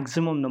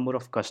maximum number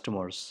of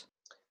customers?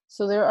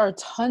 So there are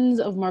tons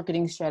of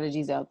marketing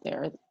strategies out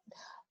there.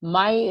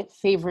 My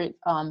favorite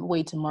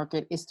way to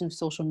market is through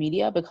social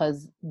media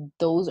because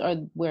those are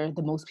where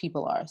the most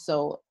people are.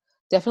 So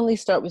definitely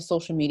start with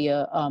social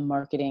media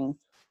marketing.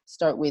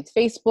 Start with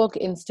Facebook,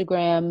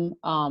 Instagram.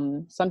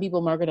 Some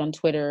people market on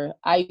Twitter.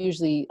 I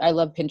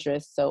love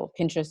Pinterest, so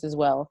Pinterest as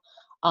well.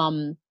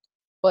 Um,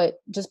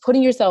 but just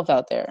putting yourself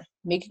out there,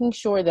 making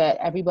sure that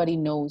everybody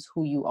knows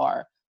who you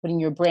are,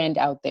 putting your brand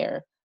out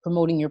there,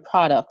 promoting your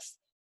products,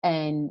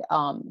 and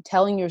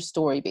telling your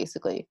story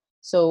basically.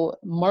 So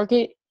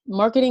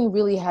marketing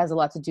really has a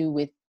lot to do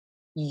with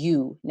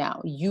you.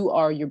 Now you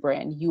are your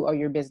brand, you are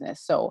your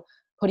business. So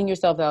putting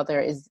yourself out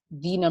there is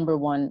the number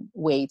one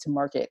way to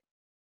market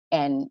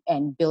and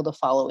build a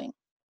following.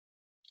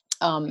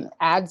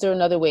 Ads are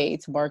another way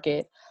to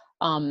market.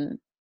 Um,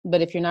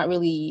 but if you're not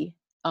really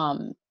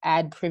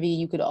ad privy,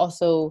 you could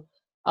also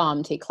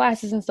take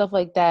classes and stuff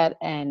like that,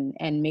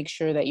 and make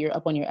sure that you're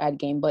up on your ad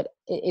game. But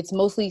it's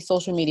mostly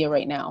social media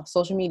right now.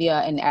 Social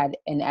media and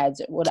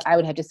ads. What I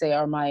would have to say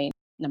are my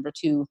number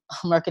two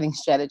marketing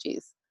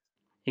strategies.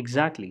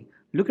 Exactly.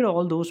 Look at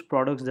all those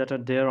products that are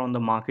there on the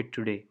market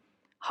today.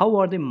 How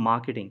are they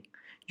marketing?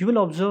 You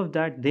will observe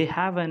that they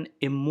have an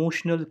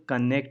emotional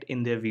connect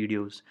in their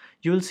videos.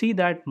 You will see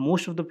that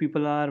most of the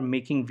people are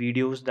making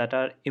videos that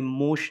are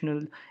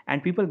emotional,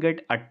 and people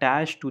get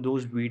attached to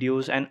those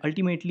videos and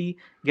ultimately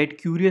get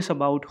curious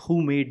about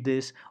who made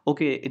this.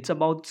 Okay, it's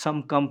about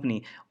some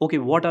company. Okay,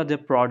 what are their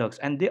products?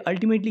 And they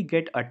ultimately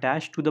get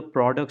attached to the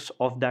products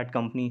of that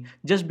company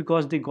just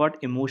because they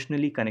got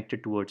emotionally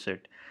connected towards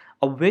it.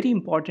 A very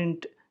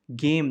important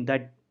game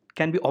that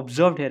can be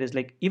observed here is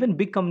like even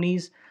big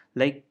companies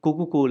like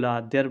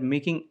coca-cola, they're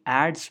making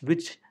ads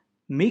which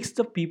makes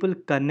the people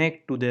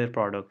connect to their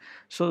product.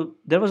 So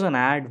there was an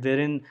ad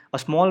wherein a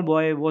small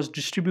boy was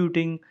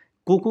distributing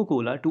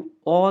coca-cola to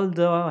all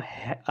the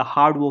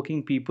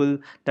hardworking people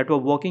that were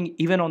working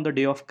even on the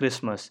day of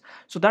Christmas.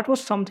 So that was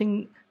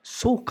something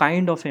so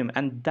kind of him,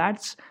 and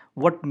that's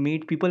what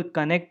made people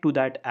connect to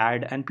that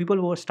ad, and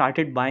people were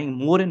started buying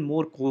more and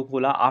more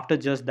coca-cola after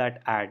just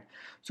that ad.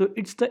 So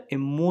it's the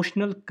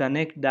emotional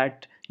connect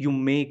that you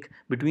make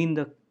between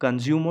the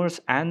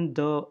consumers and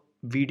the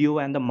video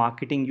and the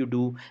marketing you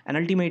do, and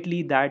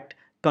ultimately that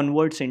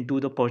converts into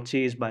the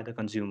purchase by the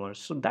consumers.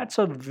 So that's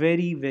a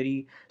very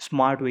very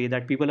smart way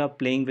that people are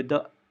playing with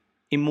the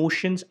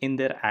emotions in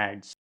their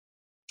ads.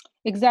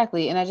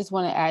 Exactly. And I just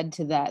want to add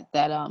to that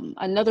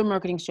another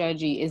marketing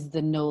strategy is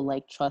the know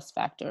like trust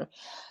factor.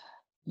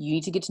 You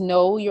need to get to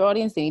know your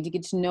audience, they need to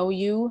get to know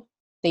you,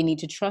 they need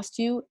to trust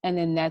you, and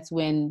then that's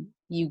when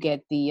you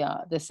get the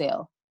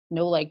sale.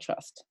 Know like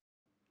trust.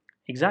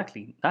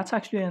 Exactly. That's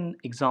actually an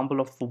example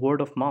of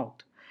word of mouth.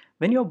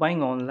 When you're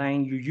buying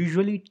online, you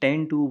usually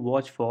tend to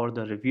watch for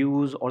the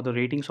reviews or the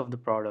ratings of the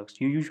products.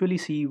 You usually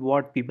see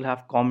what people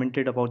have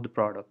commented about the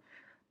product.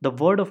 The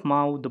word of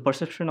mouth, the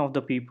perception of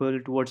the people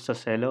towards the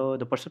seller,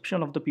 the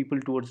perception of the people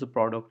towards the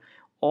product,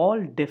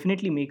 all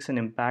definitely makes an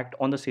impact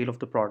on the sale of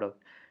the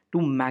product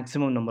to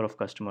maximum number of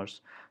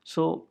customers.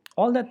 So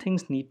all that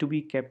things need to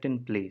be kept in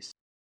place.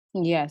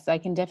 Yes, I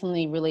can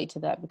definitely relate to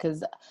that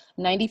because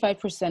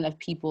 95% of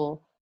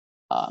people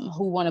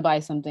who want to buy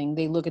something,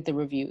 they look at the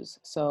reviews.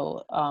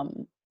 So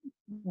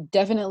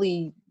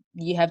definitely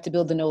you have to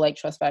build the know like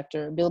trust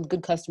factor, build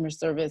good customer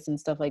service and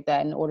stuff like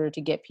that in order to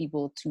get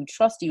people to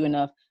trust you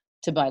enough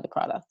to buy the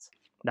product.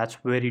 That's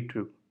very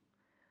true.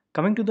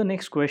 Coming to the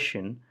next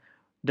question,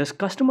 does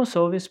customer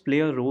service play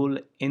a role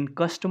in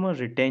customer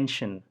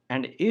retention?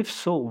 And if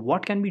so,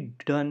 what can be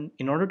done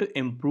in order to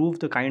improve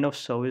the kind of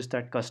service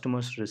that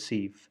customers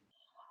receive?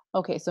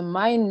 Okay, so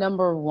my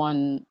number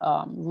one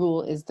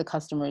rule is the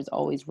customer is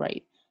always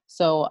right.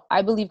 So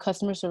I believe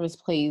customer service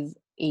plays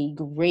a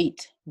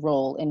great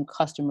role in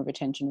customer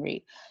retention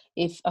rate.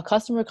 If a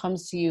customer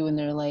comes to you and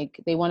they're like,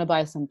 they want to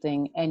buy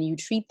something and you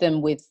treat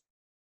them with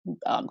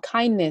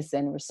kindness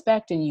and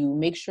respect, and you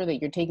make sure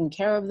that you're taking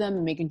care of them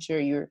and making sure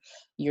you're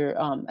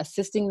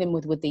assisting them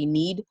with what they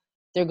need,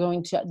 they're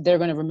going to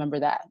remember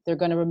that. They're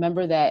going to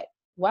remember that,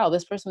 wow,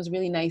 this person was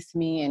really nice to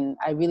me and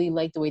I really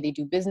like the way they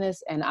do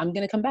business and I'm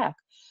going to come back.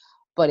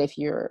 But if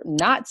you're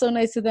not so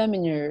nice to them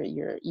and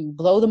you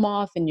blow them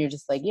off and you're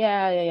just like,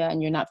 yeah, yeah, yeah,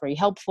 and you're not very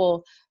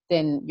helpful,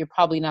 then you're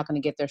probably not going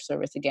to get their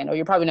service again, or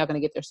you're probably not going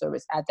to get their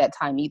service at that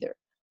time either.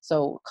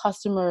 So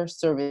customer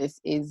service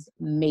is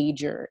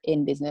major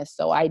in business.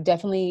 So I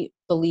definitely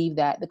believe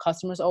that the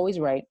customer's always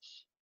right.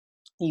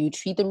 You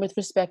treat them with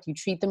respect, you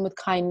treat them with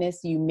kindness,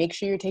 you make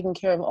sure you're taking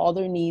care of all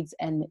their needs,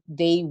 and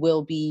they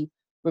will be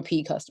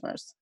repeat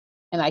customers.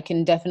 And I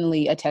can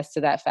definitely attest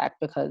to that fact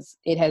because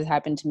it has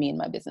happened to me in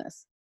my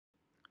business.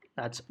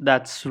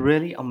 That's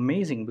really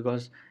amazing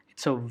because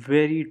it's a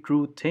very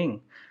true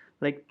thing.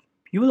 Like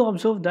you will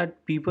observe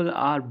that people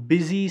are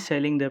busy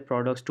selling their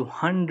products to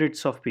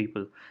hundreds of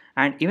people,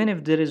 and even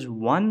if there is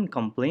one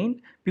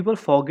complaint, people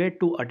forget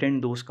to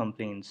attend those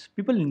complaints.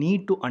 People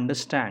need to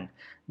understand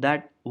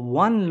that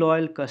one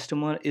loyal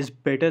customer is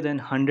better than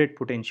 100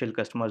 potential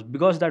customers,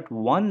 because that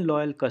one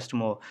loyal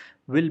customer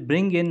will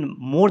bring in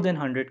more than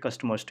 100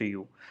 customers to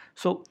you.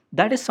 So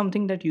that is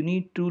something that you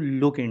need to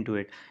look into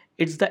it.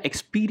 It's the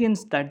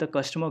experience that the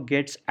customer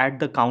gets at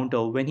the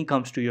counter when he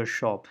comes to your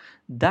shop.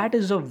 That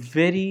is a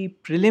very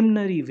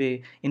preliminary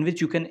way in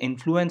which you can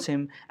influence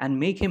him and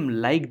make him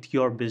like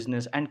your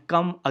business and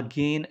come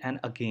again and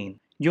again.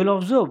 You'll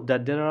observe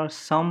that there are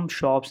some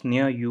shops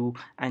near you,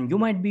 and you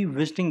might be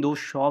visiting those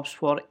shops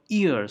for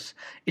years.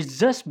 It's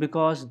just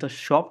because the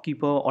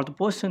shopkeeper or the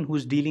person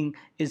who's dealing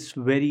is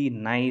very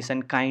nice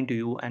and kind to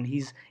you, and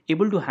he's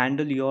able to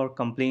handle your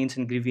complaints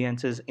and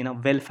grievances in a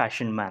well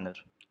fashioned manner.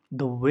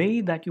 The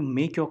way that you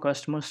make your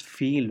customers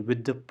feel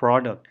with the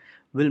product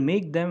will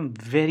make them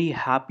very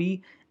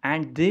happy,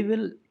 and they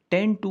will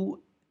tend to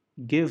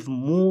give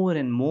more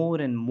and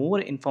more and more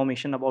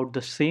information about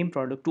the same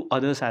product to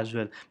others as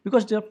well,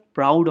 because they're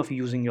proud of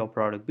using your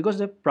product, because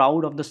they're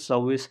proud of the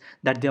service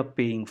that they're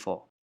paying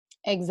for.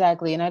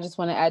 Exactly. And I just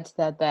want to add to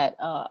that that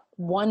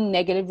one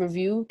negative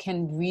review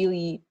can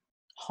really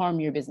harm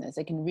your business.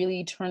 It can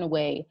really turn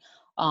away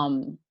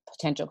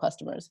potential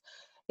customers.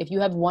 If you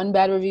have one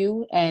bad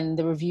review and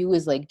the review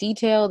is like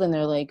detailed and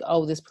they're like,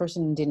 oh, this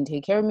person didn't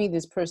take care of me,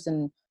 this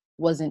person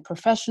wasn't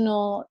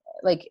professional,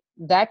 like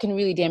that can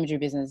really damage your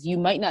business. You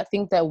might not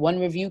think that one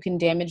review can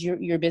damage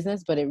your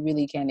business, but it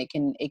really can.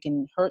 It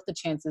can hurt the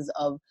chances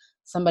of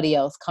somebody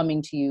else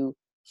coming to you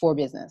for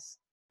business.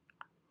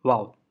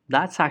 Wow,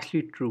 that's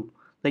actually true.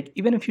 Like,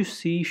 even if you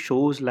see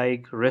shows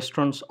like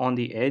Restaurants on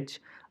the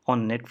Edge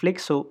on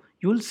Netflix, so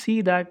you'll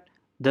see that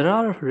there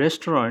are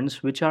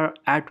restaurants which are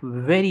at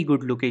very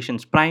good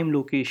locations, prime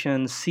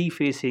locations, sea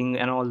facing,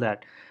 and all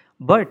that.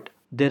 But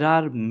there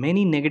are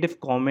many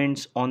negative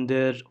comments on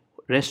their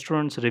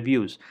restaurants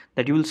reviews,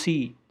 that you will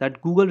see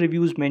that Google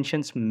reviews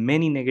mentions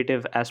many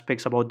negative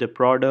aspects about the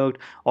product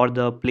or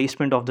the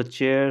placement of the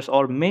chairs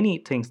or many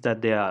things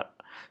that they are.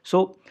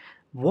 So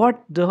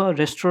what the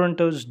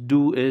restaurateurs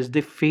do is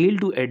they fail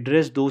to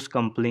address those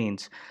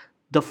complaints.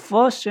 The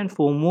first and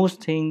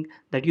foremost thing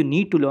that you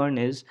need to learn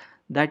is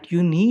that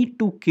you need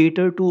to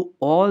cater to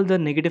all the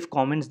negative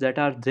comments that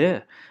are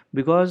there,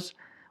 because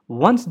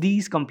once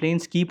these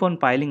complaints keep on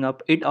piling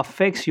up, it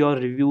affects your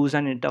reviews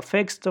and it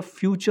affects the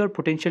future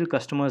potential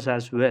customers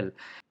as well.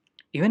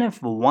 Even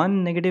if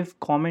one negative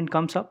comment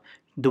comes up,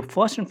 the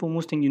first and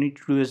foremost thing you need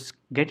to do is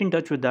get in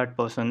touch with that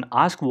person,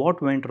 ask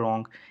what went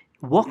wrong,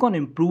 work on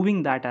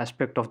improving that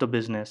aspect of the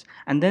business,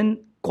 and then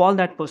call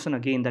that person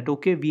again that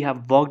okay, we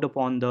have worked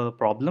upon the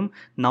problem,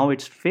 now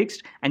it's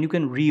fixed and you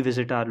can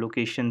revisit our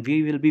location,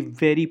 we will be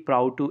very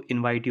proud to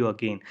invite you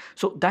again.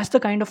 So that's the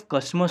kind of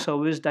customer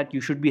service that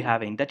you should be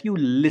having, that you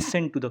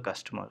listen to the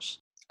customers.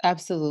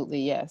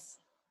 Absolutely, yes.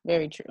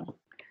 Very true.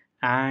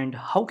 And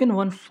how can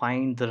one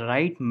find the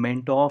right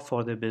mentor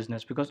for their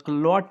business, because a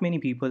lot many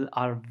people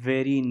are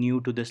very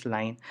new to this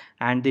line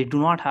and they do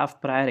not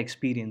have prior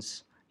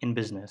experience in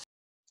business.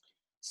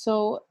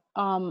 So,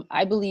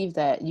 I believe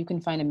that you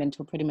can find a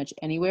mentor pretty much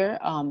anywhere.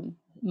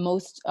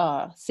 Most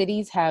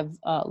cities have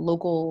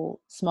local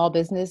small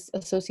business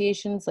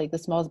associations, like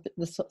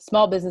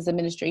Small Business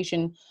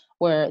Administration,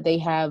 where they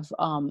have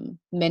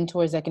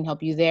mentors that can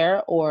help you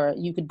there. Or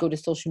you could go to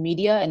social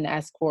media and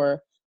ask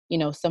for,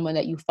 someone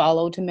that you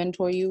follow to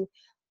mentor you.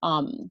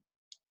 Um,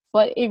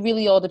 but it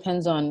really all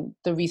depends on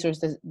the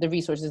resources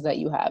that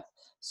you have.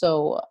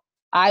 So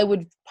I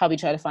would probably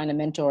try to find a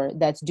mentor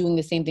that's doing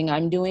the same thing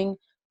I'm doing,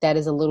 that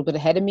is a little bit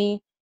ahead of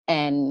me,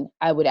 and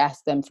I would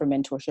ask them for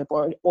mentorship,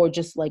 or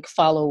just like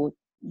follow,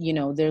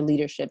 their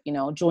leadership,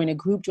 join a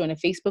group, join a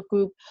Facebook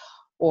group,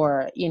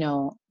 or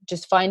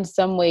just find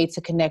some way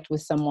to connect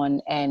with someone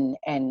and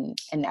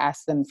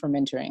ask them for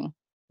mentoring.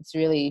 It's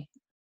really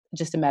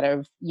just a matter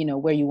of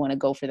where you want to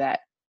go for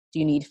that. Do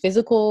you need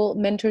physical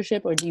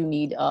mentorship, or do you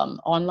need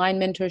online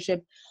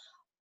mentorship?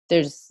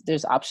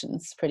 There's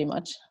options pretty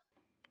much.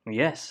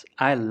 Yes,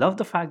 I love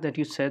the fact that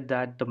you said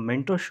that the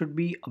mentor should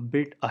be a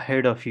bit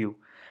ahead of you,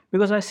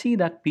 because I see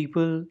that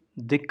people,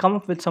 they come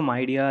up with some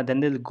idea, then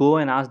they'll go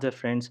and ask their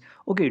friends,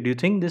 "Okay, do you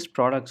think this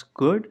product's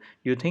good?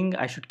 Do you think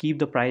I should keep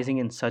the pricing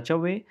in such a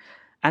way?"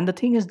 And the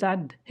thing is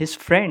that his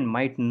friend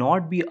might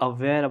not be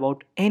aware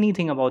about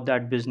anything about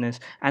that business,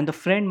 and the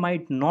friend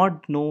might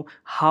not know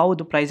how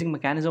the pricing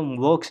mechanism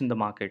works in the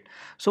market.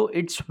 So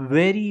it's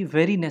very,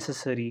 very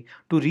necessary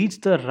to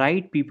reach the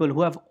right people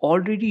who have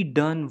already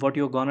done what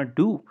you're gonna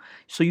do.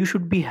 So you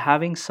should be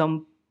having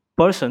some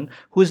person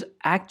who is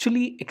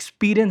actually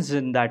experienced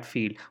in that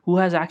field, who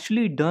has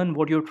actually done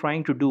what you're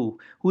trying to do,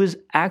 who is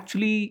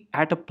actually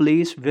at a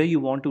place where you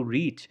want to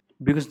reach,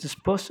 because this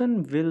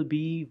person will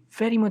be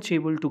very much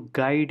able to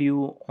guide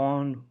you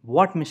on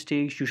what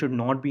mistakes you should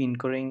not be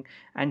incurring,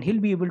 and he'll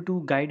be able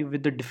to guide you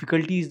with the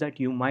difficulties that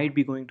you might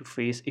be going to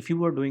face if you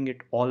were doing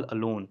it all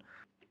alone.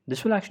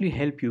 This will actually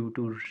help you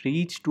to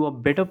reach to a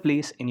better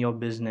place in your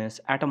business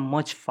at a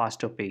much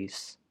faster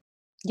pace.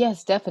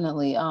 Yes,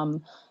 definitely.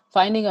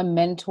 Finding a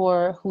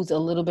mentor who's a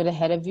little bit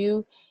ahead of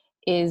you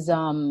is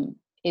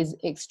is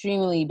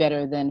extremely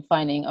better than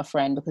finding a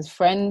friend, because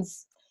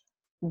friends,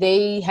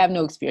 they have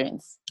no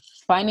experience.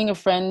 Finding a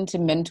friend to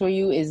mentor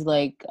you is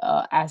like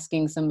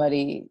asking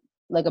somebody,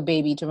 like a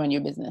baby, to run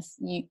your business.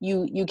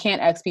 You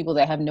can't ask people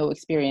that have no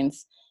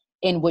experience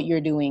in what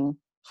you're doing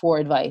for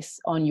advice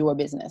on your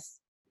business.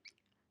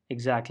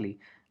 Exactly.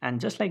 And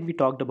just like we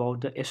talked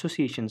about the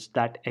associations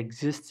that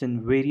exists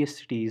in various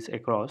cities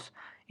across,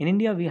 in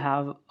India we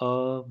have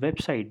a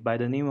website by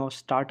the name of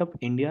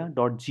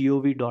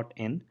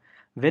startupindia.gov.in,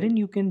 wherein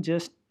you can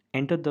just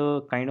enter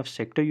the kind of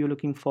sector you're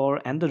looking for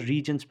and the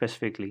region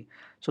specifically.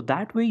 So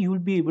that way you'll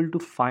be able to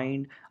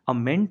find a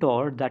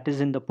mentor that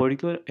is in the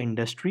particular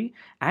industry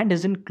and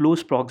is in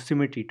close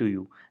proximity to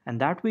you.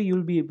 And that way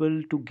you'll be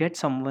able to get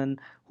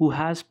someone who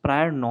has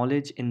prior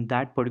knowledge in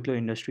that particular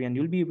industry, and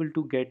you'll be able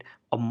to get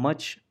a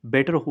much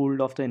better hold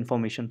of the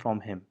information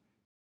from him.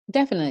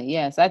 Definitely,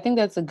 yes. I think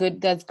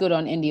that's good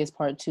on India's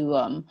part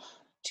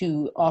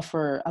to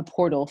offer a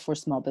portal for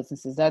small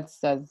businesses.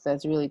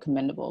 That's really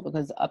commendable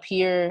because up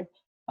here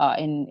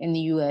in the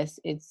US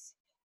it's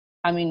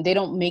I mean they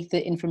don't make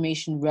the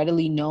information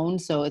readily known,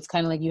 so it's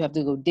kind of like you have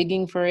to go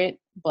digging for it,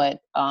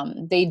 but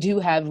they do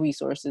have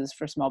resources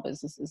for small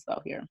businesses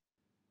out here.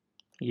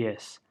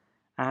 Yes.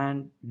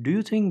 And do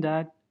you think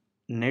that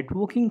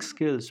networking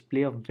skills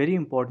play a very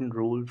important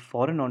role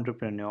for an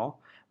entrepreneur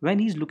when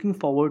he's looking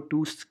forward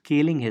to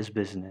scaling his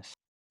business?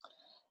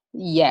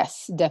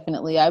 Yes,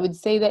 definitely. I would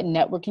say that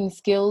networking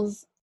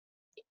skills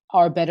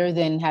are better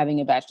than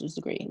having a bachelor's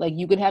degree. Like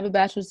you could have a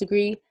bachelor's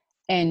degree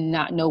and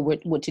not know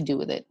what to do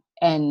with it.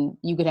 And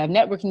you could have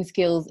networking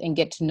skills and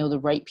get to know the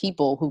right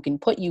people who can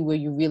put you where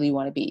you really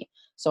want to be.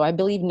 So I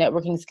believe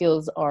networking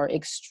skills are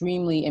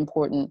extremely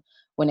important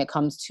when it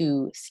comes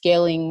to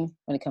scaling,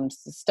 when it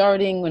comes to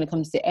starting, when it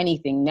comes to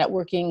anything.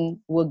 Networking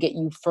will get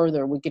you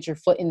further, will get your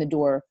foot in the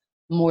door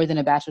more than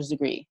a bachelor's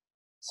degree.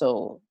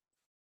 So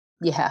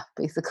yeah,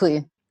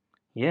 basically.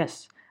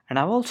 Yes, and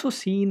I've also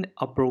seen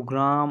a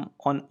program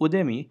on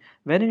Udemy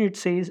wherein it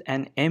says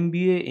an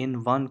MBA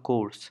in one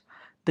course.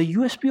 The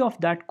USP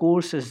of that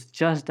course is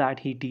just that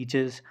he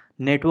teaches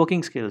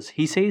networking skills.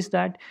 He says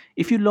that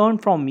if you learn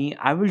from me,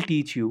 I will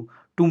teach you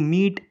to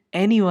meet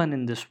anyone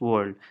in this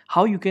world,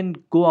 how you can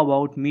go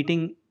about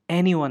meeting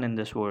anyone in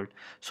this world.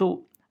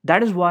 So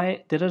that is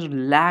why there are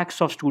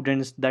lakhs of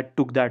students that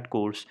took that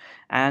course,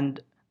 and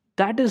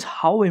that is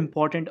how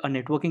important a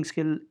networking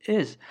skill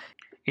is.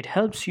 It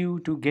helps you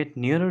to get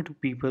nearer to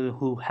people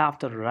who have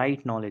the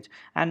right knowledge.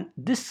 And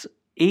this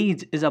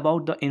age is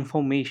about the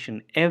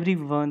information.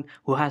 Everyone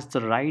who has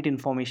the right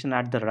information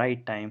at the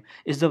right time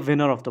is the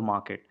winner of the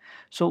market.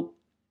 So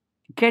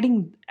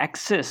getting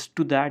access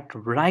to that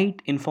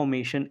right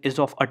information is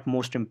of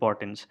utmost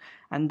importance,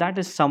 and that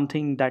is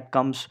something that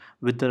comes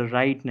with the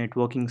right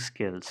networking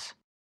skills.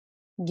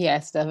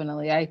 Yes,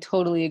 definitely. I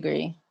totally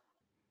agree.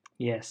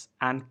 Yes,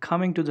 and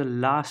coming to the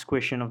last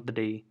question of the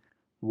day,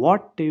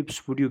 what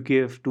tips would you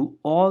give to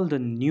all the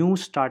new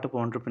startup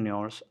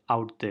entrepreneurs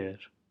out there?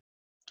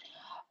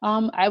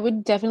 I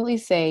would definitely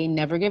say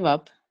never give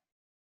up.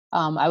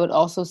 I would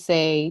also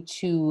say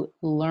to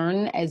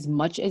learn as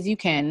much as you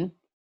can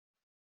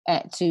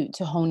to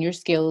hone your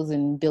skills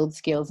and build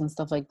skills and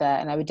stuff like that.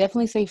 And I would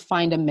definitely say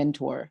find a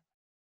mentor.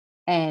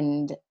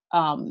 And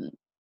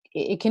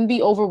it can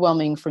be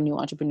overwhelming for new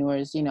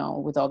entrepreneurs, you know,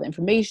 with all the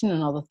information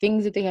and all the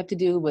things that they have to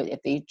do. But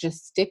if they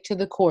just stick to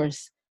the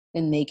course,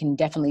 then they can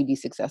definitely be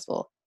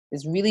successful.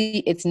 It's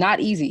not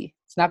easy.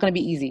 It's not going to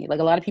be easy. Like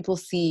a lot of people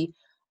see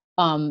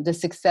the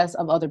success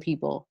of other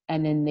people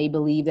and then they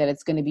believe that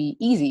it's going to be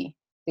easy.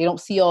 They don't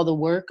see all the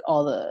work,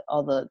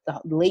 the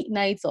late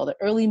nights, all the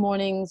early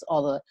mornings,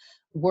 all the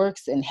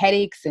works and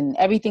headaches and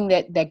everything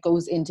that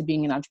goes into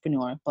being an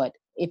entrepreneur. But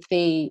if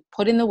they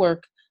put in the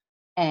work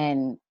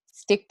and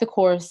stick the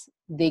course,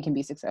 they can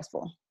be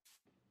successful.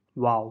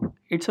 Wow,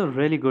 it's a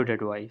really good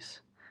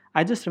advice.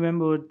 I just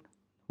remembered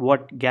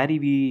what Gary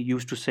Vee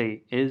used to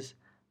say is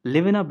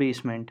live in a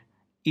basement,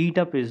 eat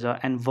a pizza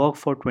and work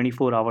for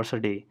 24 hours a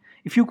day.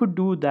 If you could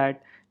do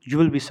that, you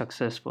will be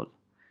successful.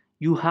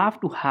 You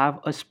have to have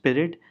a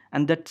spirit,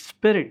 and that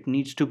spirit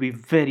needs to be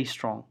very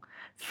strong.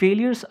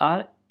 Failures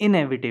are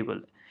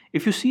inevitable.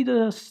 If you see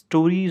the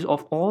stories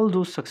of all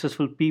those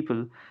successful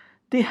people,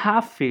 they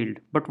have failed,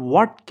 but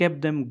what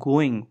kept them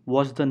going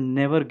was the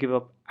never give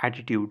up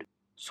attitude.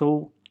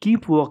 So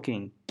keep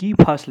working,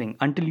 keep hustling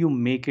until you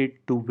make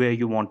it to where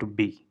you want to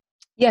be.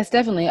 Yes,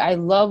 definitely. I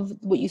love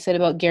what you said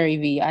about Gary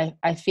Vee.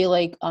 I feel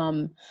like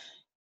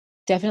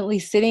definitely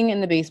sitting in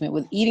the basement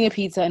with eating a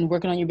pizza and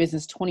working on your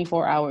business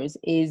 24 hours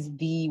is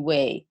the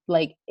way.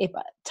 Like if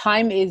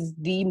time is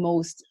the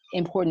most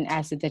important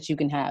asset that you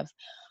can have.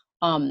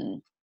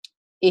 Um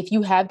if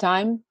you have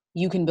time,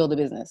 you can build a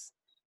business.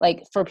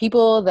 Like for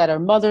people that are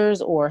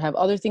mothers or have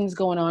other things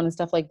going on and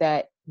stuff like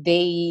that,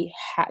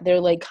 they're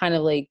like kind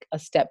of like a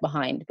step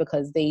behind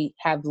because they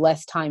have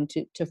less time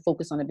to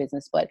focus on a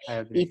business. But I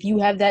if agree. you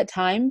have that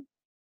time,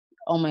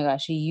 oh my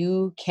gosh,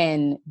 you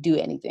can do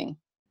anything.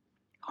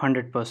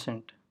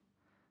 100%.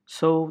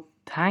 So,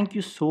 thank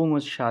you so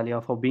much,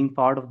 Shalia, for being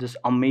part of this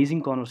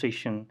amazing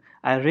conversation.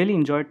 I really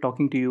enjoyed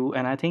talking to you,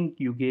 and I think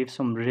you gave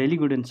some really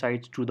good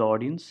insights to the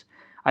audience.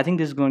 I think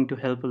this is going to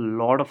help a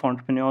lot of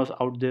entrepreneurs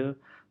out there.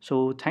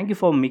 So, thank you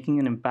for making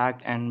an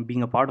impact and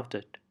being a part of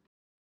it.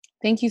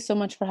 Thank you so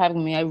much for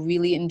having me. I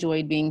really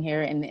enjoyed being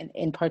here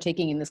and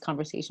partaking in this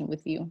conversation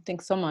with you.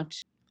 Thanks so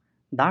much.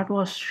 That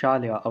was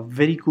Shalia, a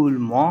very cool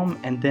mom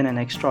and then an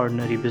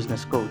extraordinary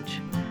business coach.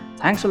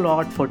 Thanks a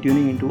lot for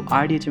tuning into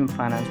RDHM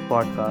Finance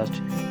Podcast.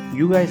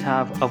 You guys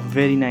have a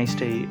very nice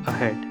day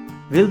ahead.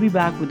 We'll be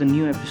back with a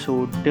new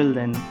episode. Till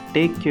then,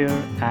 take care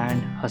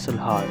and hustle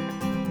hard.